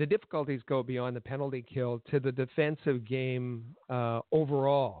 The difficulties go beyond the penalty kill to the defensive game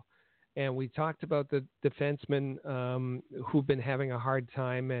overall. And we talked about the defensemen who've been having a hard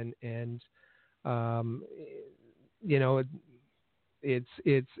time, and it's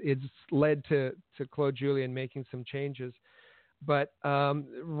led to Claude Julien making some changes. But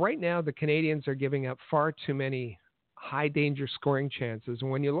right now the Canadians are giving up far too many high danger scoring chances.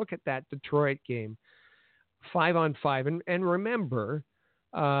 And when you look at that Detroit game, 5-on-5, and remember,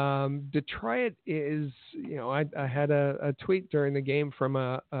 Detroit is, I had a tweet during the game from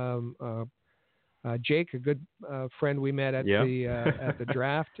Jake, a good friend we met at the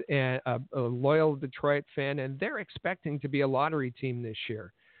draft, and a loyal Detroit fan, and they're expecting to be a lottery team this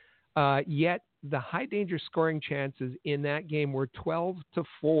year. Yet the high danger scoring chances in that game were 12-4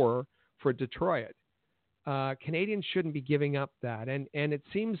 for Detroit. Canadians shouldn't be giving up that, and it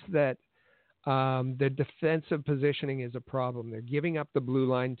seems that their defensive positioning is a problem. They're giving up the blue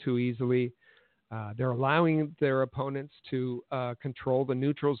line too easily. They're allowing their opponents to control the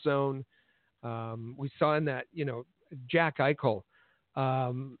neutral zone. We saw in that, Jack Eichel,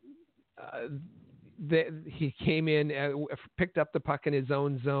 he came in, picked up the puck in his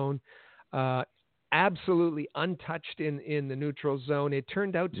own zone, absolutely untouched in the neutral zone. It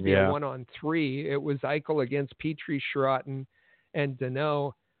turned out to be a 1-on-3. It was Eichel against Petrie, Sherratt, and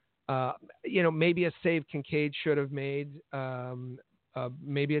Danault. Maybe a save Kincaid should have made.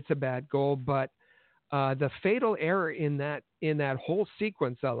 Maybe it's a bad goal, but the fatal error in that whole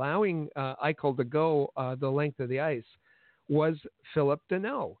sequence, allowing Eichel to go the length of the ice, was Phillip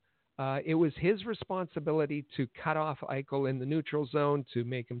Danault. It was his responsibility to cut off Eichel in the neutral zone, to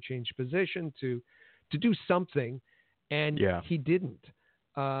make him change position, to do something, and he didn't.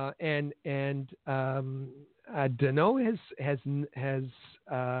 And Danault has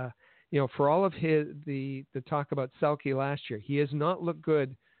for all of the talk about Selke last year, he has not looked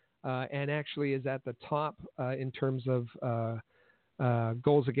good, and actually is at the top in terms of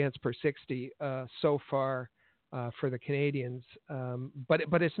goals against per 60 so far for the Canadians.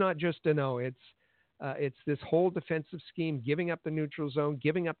 But it's not just Danault. It's this whole defensive scheme, giving up the neutral zone,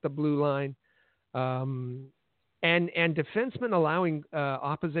 giving up the blue line, and defensemen allowing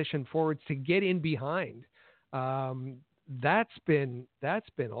opposition forwards to get in behind. That's been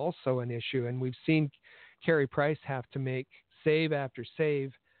also an issue, and we've seen Carey Price have to make save after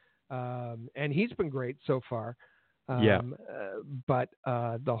save, and he's been great so far. But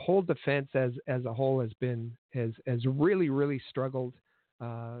the whole defense as a whole has really struggled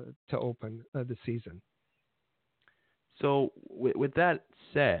to open the season. So with that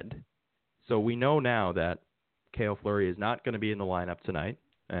said, so we know now that Cale Fleury is not going to be in the lineup tonight,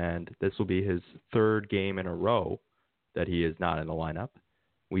 and this will be his third game in a row that he is not in the lineup.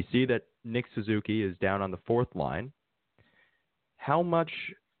 We see that Nick Suzuki is down on the fourth line. How much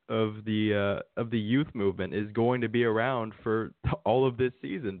of the youth movement is going to be around for all of this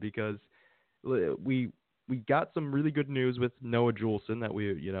season? Because we got some really good news with Noah Juulsen that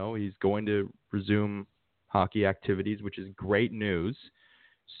he's going to resume hockey activities, which is great news.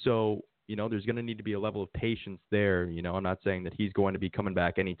 So there's going to need to be a level of patience there. I'm not saying that he's going to be coming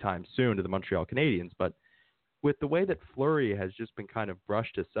back anytime soon to the Montreal Canadiens, but with the way that Fleury has just been kind of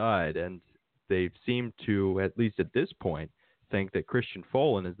brushed aside, and they seem to, at least at this point, think that Christian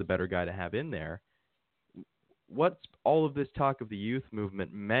Folin is the better guy to have in there. What's all of this talk of the youth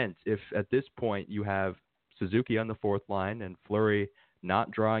movement meant if at this point you have Suzuki on the fourth line and Fleury not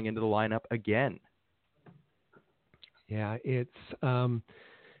drawing into the lineup again? Yeah, it's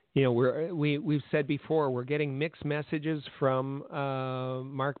we've said before, we're getting mixed messages from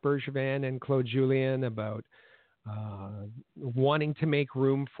Marc Bergevin and Claude Julien about wanting to make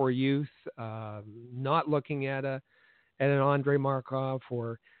room for youth, not looking at an Andrei Markov,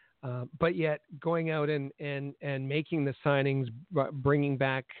 but yet going out and making the signings, bringing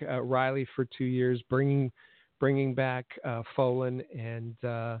back Riley for 2 years, bringing back Folin, and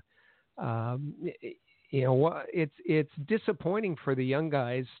it's disappointing for the young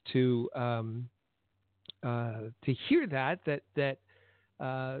guys to hear that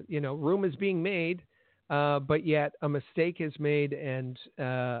room is being made, but yet a mistake is made, and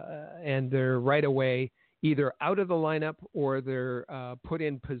they're right away either out of the lineup or they're put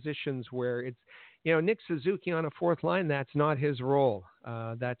in positions where it's, Nick Suzuki on a fourth line, that's not his role.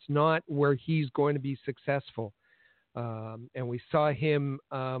 That's not where he's going to be successful. And we saw him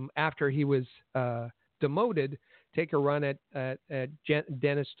after he was demoted take a run at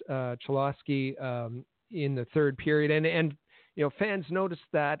Dennis Cholowski in the third period, and fans noticed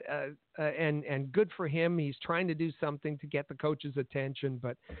that, and good for him. He's trying to do something to get the coach's attention,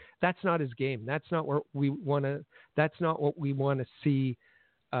 but that's not his game. That's not what we want to see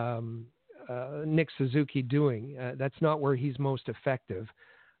Nick Suzuki doing. That's not where he's most effective.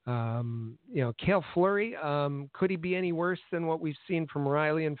 Cale Fleury, could he be any worse than what we've seen from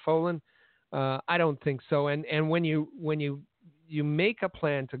Riley and Folin? I don't think so. And when you make a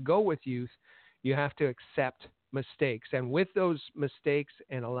plan to go with youth, you have to accept mistakes, and with those mistakes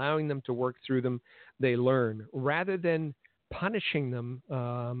and allowing them to work through them, they learn rather than punishing them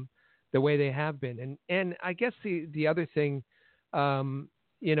the way they have been. And I guess the other thing,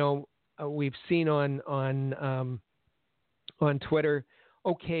 we've seen on Twitter,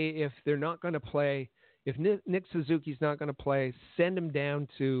 okay, if they're not going to play, if Nick Suzuki's not going to play, send him down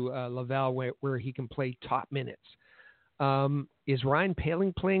to Laval where he can play top minutes. Is Ryan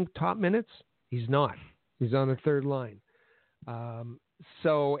Poehling playing top minutes? He's not. He's on the third line. We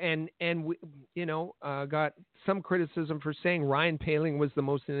got some criticism for saying Ryan Poehling was the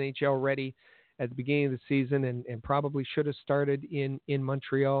most NHL ready at the beginning of the season and probably should have started in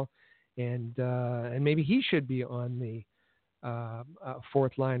Montreal, and maybe he should be on the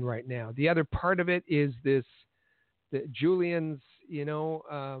fourth line right now. The other part of it is that Julian's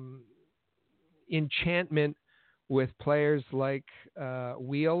enchantment with players like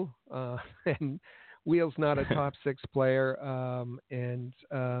Wheel, and Wheel's not a top six player, and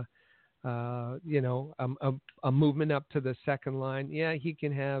a movement up to the second line. Yeah, he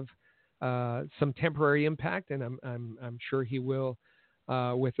can have some temporary impact, and I'm sure he will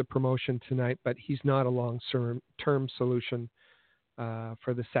with the promotion tonight, but he's not a long-term solution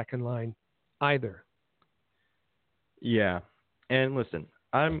for the second line either. Yeah, and listen,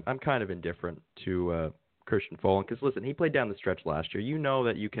 I'm kind of indifferent to Christian Folin because listen, he played down the stretch last year. You know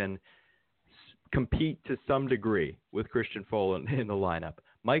that you can compete to some degree with Christian Folin in the lineup.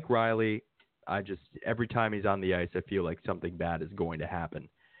 Mike Riley, every time he's on the ice, I feel like something bad is going to happen.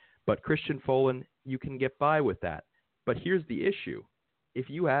 But Christian Folin, you can get by with that. But here's the issue. If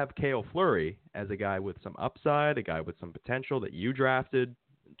you have Cale Fleury as a guy with some upside, a guy with some potential that you drafted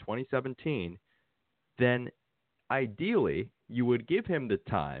in 2017, then ideally you would give him the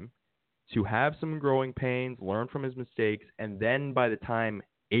time to have some growing pains, learn from his mistakes, and then by the time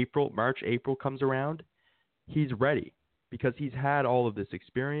March, April comes around, he's ready because he's had all of this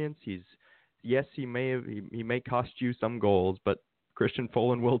experience. He may cost you some goals, but Christian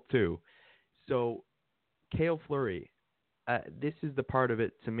Folin will too. So Cale Fleury, this is the part of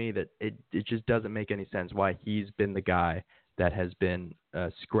it to me that it just doesn't make any sense why he's been the guy that has been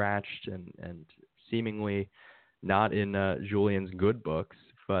scratched and seemingly not in Julien's good books.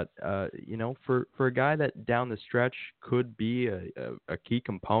 But, for a guy that down the stretch could be a key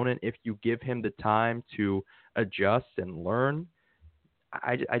component if you give him the time to adjust and learn,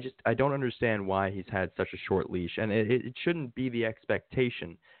 I don't understand why he's had such a short leash. And it shouldn't be the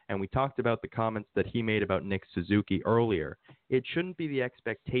expectation. And we talked about the comments that he made about Nick Suzuki earlier. It shouldn't be the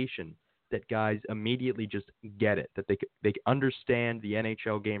expectation that guys immediately just get it, that they understand the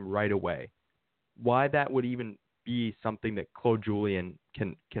NHL game right away. Why that would even be something that Claude Julien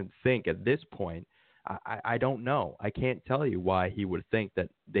can think at this point, I don't know. I can't tell you why he would think that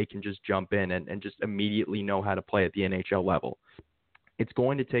they can just jump in and just immediately know how to play at the NHL level. It's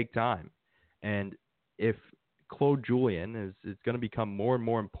going to take time. And if Claude Julien is going to become more and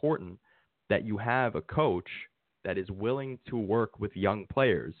more important that you have a coach that is willing to work with young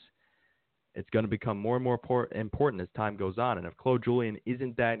players, it's going to become more and more important as time goes on. And if Claude Julien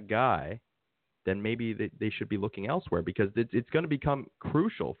isn't that guy, then maybe they should be looking elsewhere because it's going to become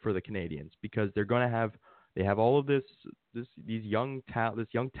crucial for the Canadiens because they're going to have all of this young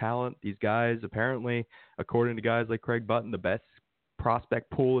talent. These guys, apparently, according to guys like Craig Button, the best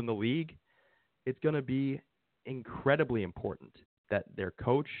prospect pool in the league. It's going to be incredibly important that their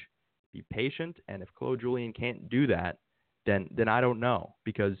coach be patient. And if Claude Julien can't do that, then I don't know,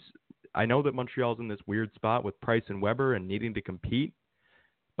 because I know that Montreal's in this weird spot with Price and Weber and needing to compete.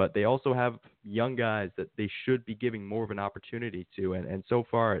 But they also have young guys that they should be giving more of an opportunity to. And so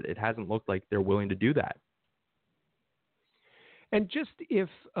far, it hasn't looked like they're willing to do that. And just if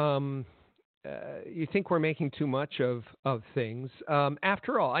you think we're making too much of things,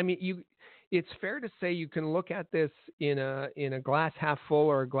 after all, I mean, it's fair to say you can look at this in a glass half full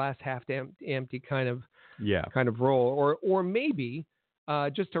or a glass half empty kind of role, or maybe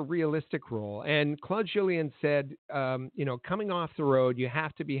just a realistic role. And Claude Julien said, coming off the road, you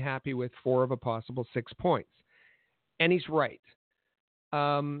have to be happy with 4 of a possible 6 points. And he's right.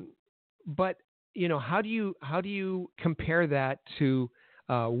 But, how do you compare that to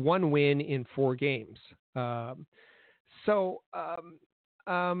 1 win in 4 games? I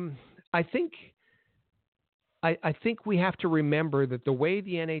think we have to remember that the way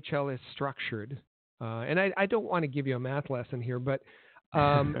the NHL is structured, and I don't want to give you a math lesson here, but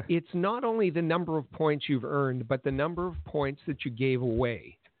it's not only the number of points you've earned, but the number of points that you gave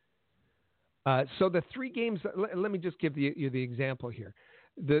away. So the 3 games, let me just give you the example here.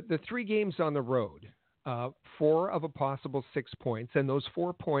 The 3 games on the road, 4 of a possible 6 points, and those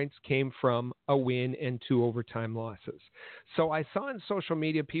 4 points came from a win and 2 overtime losses. So I saw on social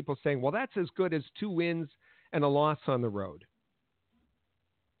media people saying, well, that's as good as 2 wins and a loss on the road.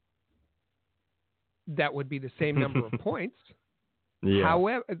 That would be the same number of points. Yeah.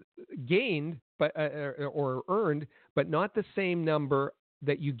 However, gained or earned, but not the same number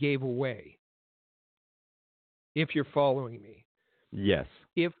that you gave away. If you're following me. Yes.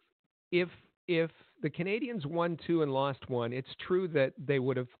 If the Canadiens won 2 and lost 1, it's true that they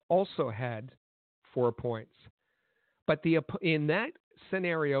would have also had 4 points. But in that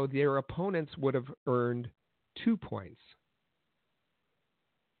scenario, their opponents would have earned 2 points.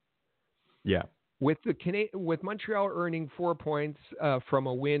 Yeah. With Montreal earning 4 points from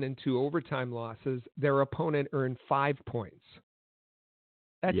a win and 2 overtime losses, their opponent earned 5 points.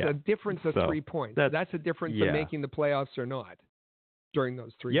 That's a difference of 3 points. That's a difference of making the playoffs or not during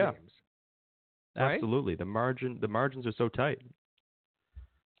those 3 games. Right? Absolutely. The margins are so tight.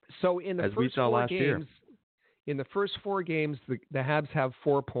 So in the first 4 games, in the first 4 games, the Habs have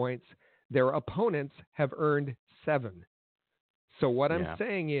 4 points. Their opponents have earned 7. So what I'm Yeah.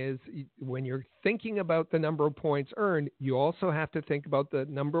 saying is, when you're thinking about the number of points earned, you also have to think about the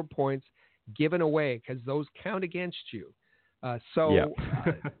number of points given away, because those count against you. The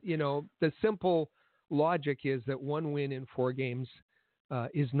simple logic is that one win in 4 games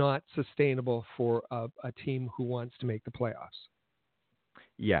is not sustainable for a team who wants to make the playoffs.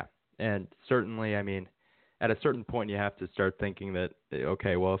 Yeah, and certainly, I mean, at a certain point, you have to start thinking that,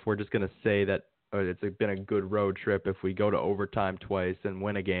 okay, well, if we're just going to say that it's been a good road trip, if we go to overtime twice and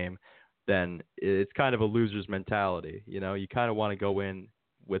win a game, then it's kind of a loser's mentality. You know, you kind of want to go in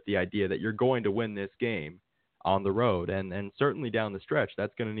with the idea that you're going to win this game on the road, and certainly down the stretch,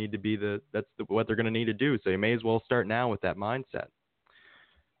 that's going to need to be what they're going to need to do. So you may as well start now with that mindset.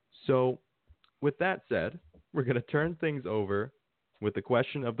 So, with that said, we're going to turn things over with the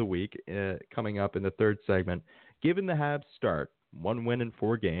question of the week coming up in the third segment. Given the Habs start, 1 win in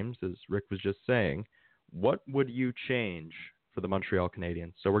 4 games, as Rick was just saying, what would you change for the Montreal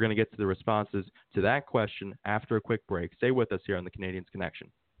Canadiens? So we're going to get to the responses to that question after a quick break. Stay with us here on the Canadiens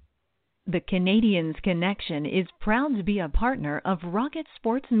Connection. The Canadiens Connection is proud to be a partner of Rocket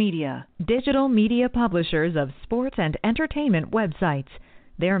Sports Media, digital media publishers of sports and entertainment websites.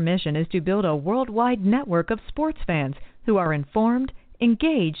 Their mission is to build a worldwide network of sports fans who are informed,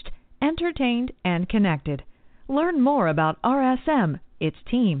 engaged, entertained, and connected. Learn more about RSM, its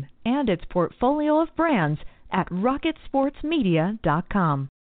team, and its portfolio of brands at rocketsportsmedia.com.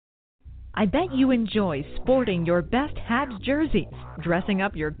 I bet you enjoy sporting your best Habs jerseys, dressing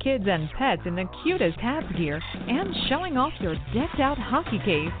up your kids and pets in the cutest Habs gear, and showing off your decked-out hockey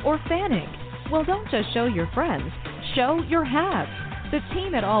cave or fan ink. Well, don't just show your friends, show your Habs. The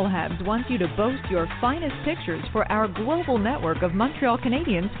team at All Habs wants you to boast your finest pictures for our global network of Montreal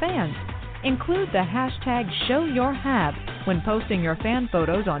Canadiens fans. Include the hashtag #ShowYourHabs when posting your fan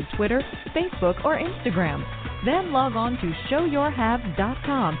photos on Twitter, Facebook, or Instagram. Then log on to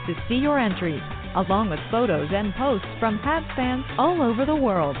showyourhabs.com to see your entries, along with photos and posts from Habs fans all over the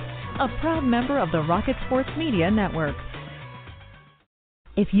world. A proud member of the Rocket Sports Media Network.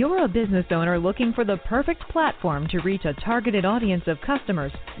 If you're a business owner looking for the perfect platform to reach a targeted audience of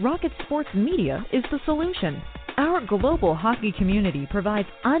customers, Rocket Sports Media is the solution. Our global hockey community provides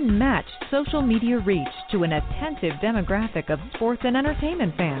unmatched social media reach to an attentive demographic of sports and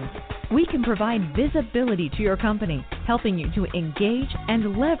entertainment fans. We can provide visibility to your company, helping you to engage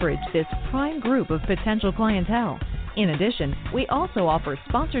and leverage this prime group of potential clientele. In addition, we also offer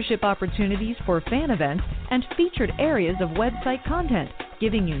sponsorship opportunities for fan events and featured areas of website content,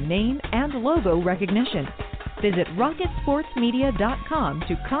 giving you name and logo recognition. Visit rocketsportsmedia.com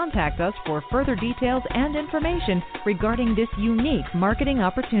to contact us for further details and information regarding this unique marketing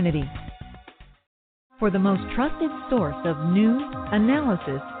opportunity. For the most trusted source of news,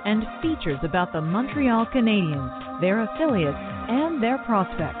 analysis, and features about the Montreal Canadiens, their affiliates, and their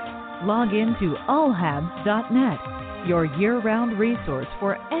prospects, log in to allhabs.net, your year-round resource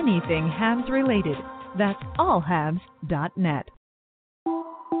for anything Habs related. That's allhabs.net.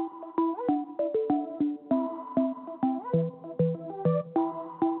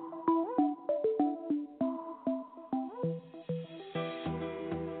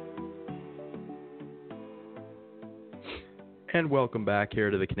 And welcome back here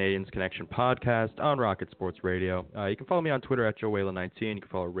to the Canadiens Connection podcast on Rocket Sports Radio. You can follow me on Twitter at JoeWhalen19. You can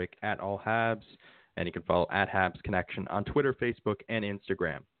follow Rick at AllHabs. And you can follow at Habs Connection on Twitter, Facebook, and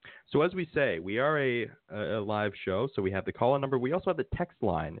Instagram. So as we say, we are a live show, so we have the call-in number. We also have the text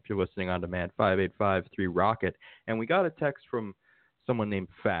line, if you're listening on demand, 585-3-ROCKET. And we got a text from someone named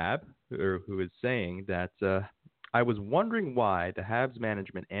Fab, who is saying that I was wondering why the Habs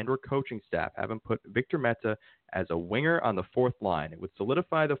management and or coaching staff haven't put Victor Mete as a winger on the fourth line. It would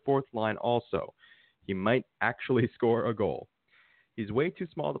solidify the fourth line also. He might actually score a goal. He's way too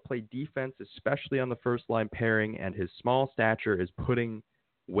small to play defense, especially on the first line pairing, and his small stature is putting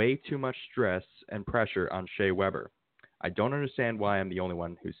way too much stress and pressure on Shea Weber. I don't understand why I'm the only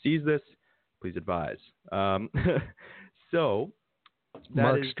one who sees this. Please advise. So,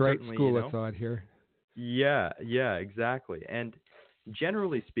 Mark Streit school of thought here. Yeah, exactly. And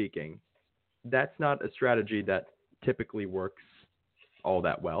generally speaking, that's not a strategy that typically works all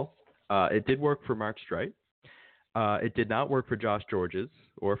that well. It did work for Mark Streit. It did not work for Josh Georges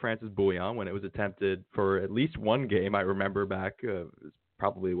or Francis Bouillon when it was attempted for at least one game. I remember back,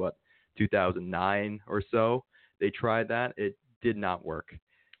 probably 2009 or so. They tried that. It did not work.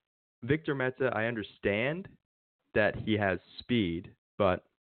 Victor Mete, I understand that he has speed, but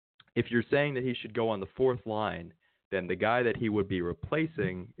if you're saying that he should go on the fourth line, then the guy that he would be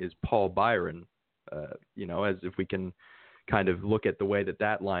replacing is Paul Byron. As if we can kind of look at the way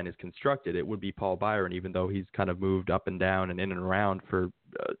that line is constructed, it would be Paul Byron, even though he's kind of moved up and down and in and around for,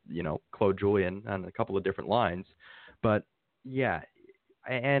 Claude Julien on a couple of different lines. But yeah,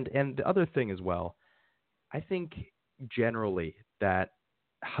 and the other thing as well, I think generally that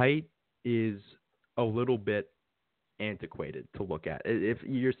height is a little bit antiquated to look at. If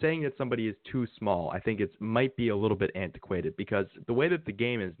you're saying that somebody is too small, I think it might be a little bit antiquated, because the way that the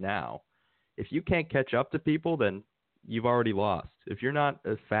game is now, if you can't catch up to people, then you've already lost. If you're not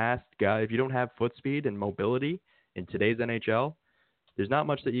a fast guy, if you don't have foot speed and mobility in today's NHL, there's not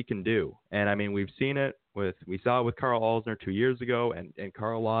much that you can do. And I mean, we saw it with Carl Alzner 2 years ago, and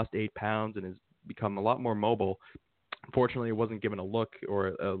Carl lost 8 pounds and has become a lot more mobile. Unfortunately, it wasn't given a look or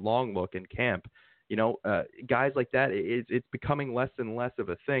a long look in camp. Guys like that, it's becoming less and less of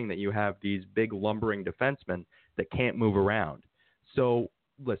a thing that you have these big lumbering defensemen that can't move around. So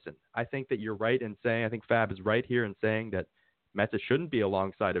listen, I think that you're right in saying, I think Fab is right here in saying that Meza shouldn't be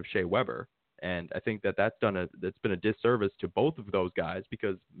alongside of Shea Weber. And I think that's been a disservice to both of those guys,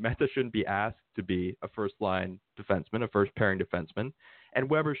 because Meza shouldn't be asked to be a first-line defenseman, a first-pairing defenseman, and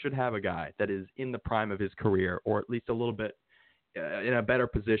Weber should have a guy that is in the prime of his career, or at least a little bit in a better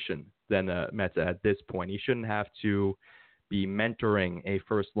position than Meza at this point. He shouldn't have to be mentoring a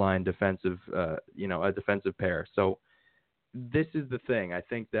first-line defensive, a defensive pair. So this is the thing. I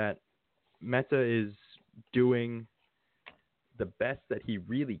think that Meza is doing the best that he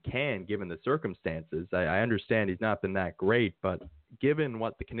really can given the circumstances. I understand he's not been that great, but given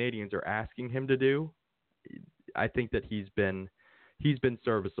what the Canadians are asking him to do, I think that he's been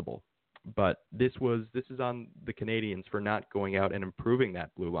serviceable. But this is on the Canadians for not going out and improving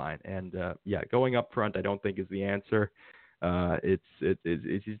that blue line. And going up front, I don't think is the answer.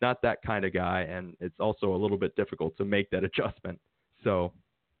 He's not that kind of guy, and it's also a little bit difficult to make that adjustment. So,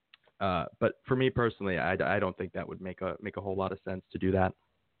 but for me personally, I don't think that would make a whole lot of sense to do that.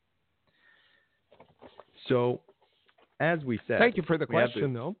 So, as we said, thank you for the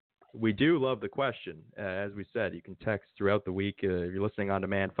question, though. We do love the question. As we said, you can text throughout the week. If you're listening on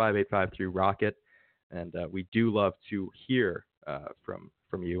demand, 5853-ROCKET. And we do love to hear from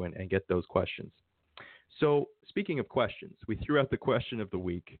you and get those questions. So speaking of questions, we threw out the question of the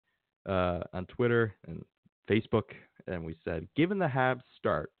week on Twitter and Facebook, and we said, given the Habs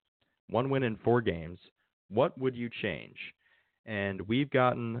start, 1 win in 4 games, what would you change? And we've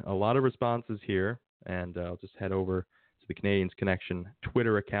gotten a lot of responses here, and I'll just head over to the Canadians Connection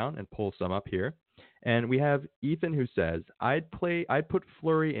Twitter account and pull some up here. And we have Ethan, who says, I'd put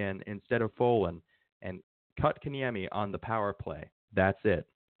Fleury in instead of Folin and cut Kaniemi on the power play. That's it.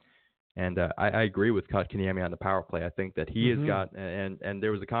 And I agree with Kotkaniemi on the power play. I think that he has got, and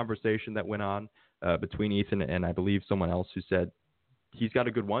there was a conversation that went on between Ethan and I believe someone else who said he's got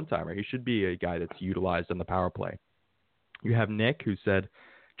a good one-timer. He should be a guy that's utilized on the power play. You have Nick, who said,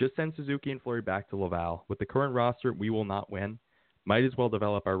 just send Suzuki and Fleury back to Laval. With the current roster, we will not win. Might as well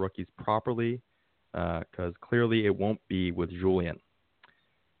develop our rookies properly, because clearly it won't be with Julien.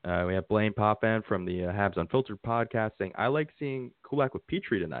 We have Blaine Popan from the Habs Unfiltered podcast saying, I like seeing Kulak with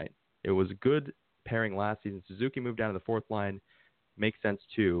Petrie tonight. It was a good pairing last season. Suzuki moved down to the fourth line. Makes sense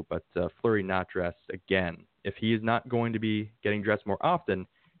too, but Fleury not dressed again. If he is not going to be getting dressed more often,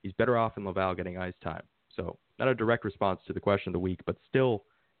 he's better off in Laval getting ice time. So not a direct response to the question of the week, but still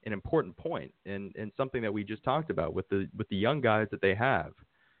an important point and something that we just talked about with the young guys that they have.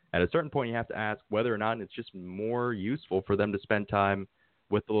 At a certain point, you have to ask whether or not it's just more useful for them to spend time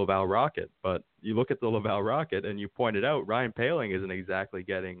with the Laval Rocket. But you look at the Laval Rocket, and you pointed out Ryan Poehling isn't exactly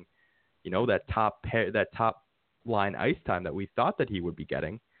getting, that top line ice time that we thought that he would be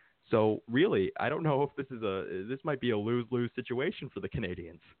getting. So really, I don't know if this might be a lose-lose situation for the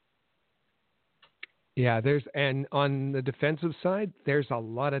Canadians. Yeah, and on the defensive side, there's a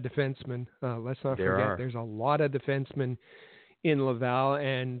lot of defensemen. Let's not forget, there's a lot of defensemen in Laval,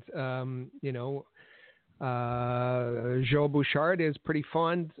 and Joe Bouchard is pretty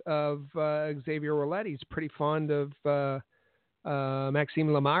fond of Xavier Ouellet. He's pretty fond of Maxime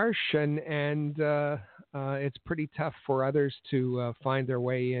Lamarche, and it's pretty tough for others to find their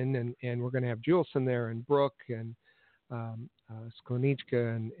way in. And we're going to have Juleson there, and Brooke, and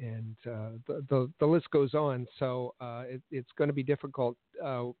Sklonichka, and the list goes on. So it's going to be difficult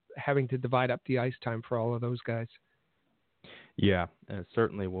having to divide up the ice time for all of those guys. Yeah, it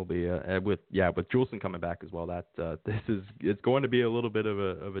certainly will be with Juleson coming back as well. That it's going to be a little bit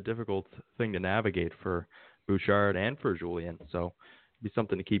of a difficult thing to navigate for Bouchard and for Julien. So it'll be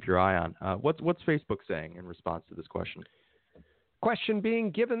something to keep your eye on. What's Facebook saying in response to this question? Question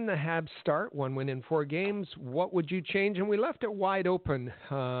being, given the Habs start, 1 win in 4 games, what would you change? And we left it wide open.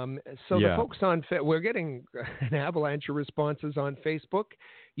 The folks on we're getting an avalanche of responses on Facebook.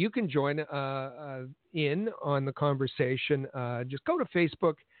 You can join in on the conversation. Just go to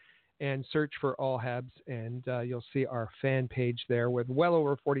Facebook and search for All Habs, and you'll see our fan page there with well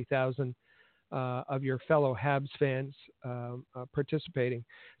over 40,000 of your fellow Habs fans participating.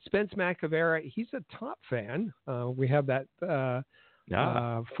 Spence Macavera, he's a top fan. We have that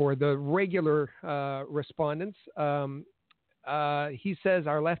for the regular respondents. He says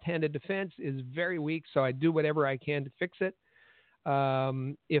our left-handed defense is very weak, so I do whatever I can to fix it.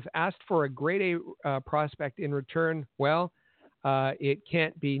 If asked for a grade A prospect in return, well, it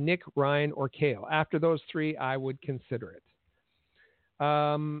can't be Nick, Ryan, or Cale. After those 3, I would consider it.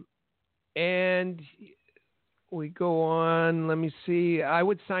 And we go on. Let me see. I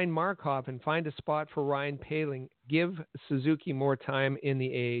would sign Markov and find a spot for Ryan Poehling. Give Suzuki more time in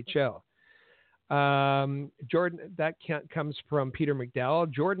the AHL. Jordan, that comes from Peter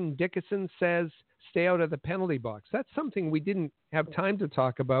McDowell. Jordan Dickinson says, stay out of the penalty box. That's something we didn't have time to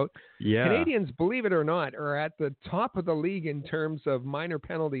talk about. Yeah. Canadians, believe it or not, are at the top of the league in terms of minor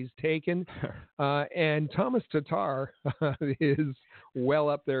penalties taken. And Thomas Tatar is well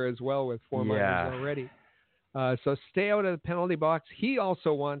up there as well with 4 minors already. So stay out of the penalty box. He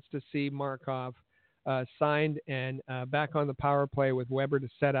also wants to see Markov signed and back on the power play with Weber to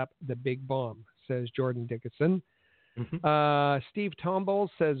set up the big bomb, says Jordan Dickinson. Mm-hmm. Steve Tomboll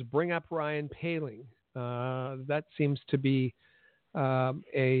says, bring up Ryan Poehling. That seems to be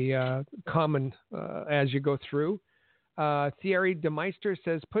a common as you go through. Thierry DeMeister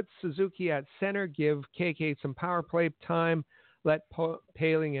says, put Suzuki at center, give KK some power play time, let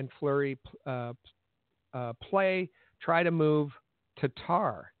Poehling and Fleury play, try to move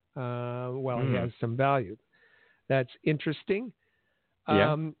Tatar while he has some value. That's interesting.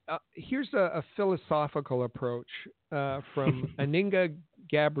 Here's a philosophical approach from Aninga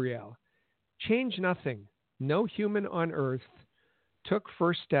Gabrielle. Change nothing. No human on earth took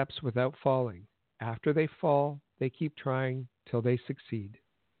first steps without falling. After they fall, they keep trying till they succeed.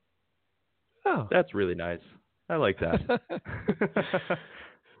 Oh, that's really nice. I like that.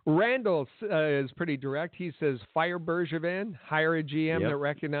 Randall is pretty direct. He says, fire Bergevin, hire a GM that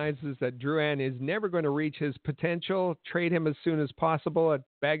recognizes that Drouin is never going to reach his potential, trade him as soon as possible, a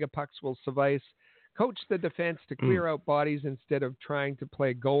bag of pucks will suffice, coach the defense to clear out bodies instead of trying to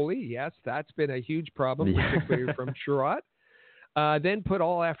play goalie. Yes, that's been a huge problem, particularly from Sherratt. Then put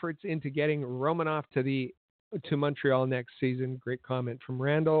all efforts into getting Romanoff to Montreal next season. Great comment from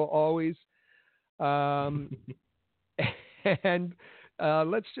Randall, always. And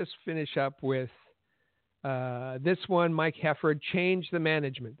let's just finish up with this one. Mike Hefford, change the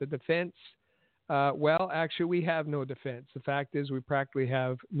management. The defense, well, actually, we have no defense. The fact is we practically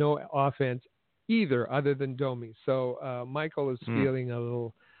have no offense either other than Domi. So Michael is feeling a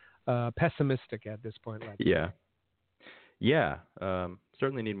little pessimistic at this point. Yeah.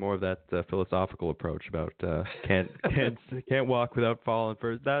 Certainly need more of that philosophical approach about can't walk without falling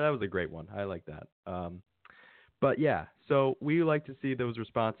first. That was a great one. I like that. But yeah, so we like to see those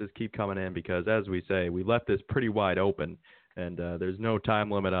responses keep coming in because, as we say, we left this pretty wide open, and there's no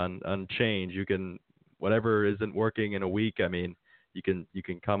time limit on change. You can, whatever isn't working in a week, I mean, you can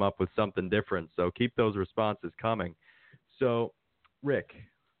come up with something different. So keep those responses coming. So, Rick,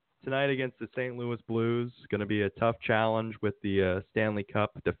 tonight against the St. Louis Blues, going to be a tough challenge with the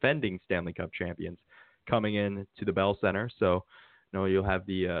defending Stanley Cup champions coming in to the Bell Center. So, you'll have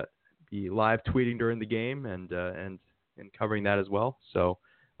the live tweeting during the game and covering that as well. So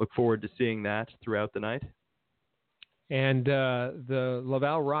look forward to seeing that throughout the night. And the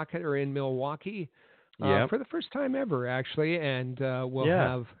Laval Rocket are in Milwaukee for the first time ever, actually, and we'll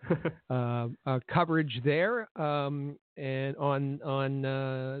have coverage there and on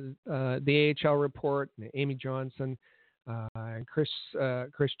the AHL report. Amy Johnson and Chris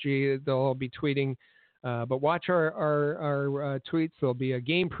G. They'll all be tweeting. But watch our tweets. There'll be a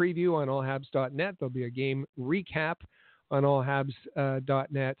game preview on allhabs.net. There'll be a game recap on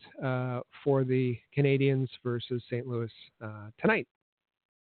allhabs.net for the Canadiens versus St. Louis tonight.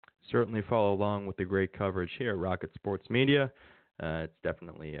 Certainly follow along with the great coverage here at Rocket Sports Media. It's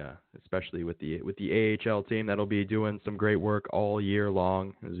definitely, especially with the AHL team, that'll be doing some great work all year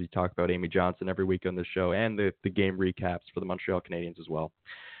long, as we talk about Amy Johnson every week on the show, and the game recaps for the Montreal Canadiens as well.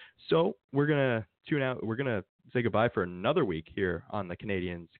 So we're going to tune out. We're going to say goodbye for another week here on the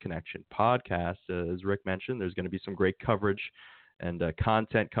Canadiens Connection podcast. As Rick mentioned, there's going to be some great coverage and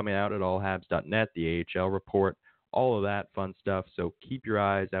content coming out at allhabs.net, the AHL report, all of that fun stuff. So keep your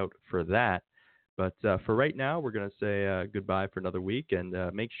eyes out for that. But for right now, we're going to say goodbye for another week, and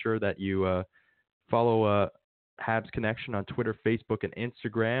make sure that you follow Habs Connection on Twitter, Facebook, and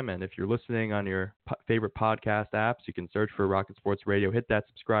Instagram. And if you're listening on your favorite podcast apps, you can search for Rocket Sports Radio. Hit that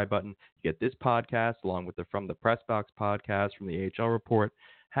subscribe button. You get this podcast along with the From the Press Box podcast from the AHL Report,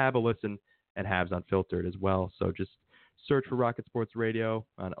 Have a Listen, and Habs Unfiltered as well. So just search for Rocket Sports Radio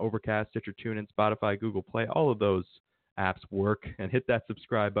on Overcast, Stitcher, TuneIn, Spotify, Google Play. All of those apps work. And hit that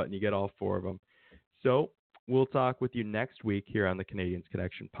subscribe button. You get all 4 of them. So we'll talk with you next week here on the Canadiens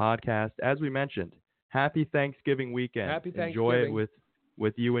Connection podcast. As we mentioned, happy Thanksgiving weekend. Happy Thanksgiving. Enjoy it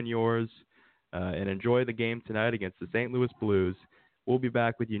with you and yours, and enjoy the game tonight against the St. Louis Blues. We'll be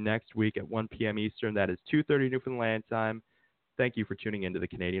back with you next week at 1 p.m. Eastern. That is 2:30 Newfoundland time. Thank you for tuning into the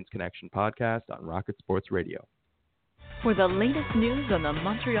Canadiens Connection podcast on Rocket Sports Radio. For the latest news on the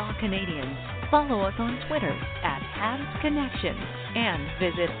Montreal Canadiens, follow us on Twitter @HabsConnection and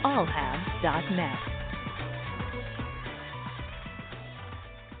visit allhabs.net.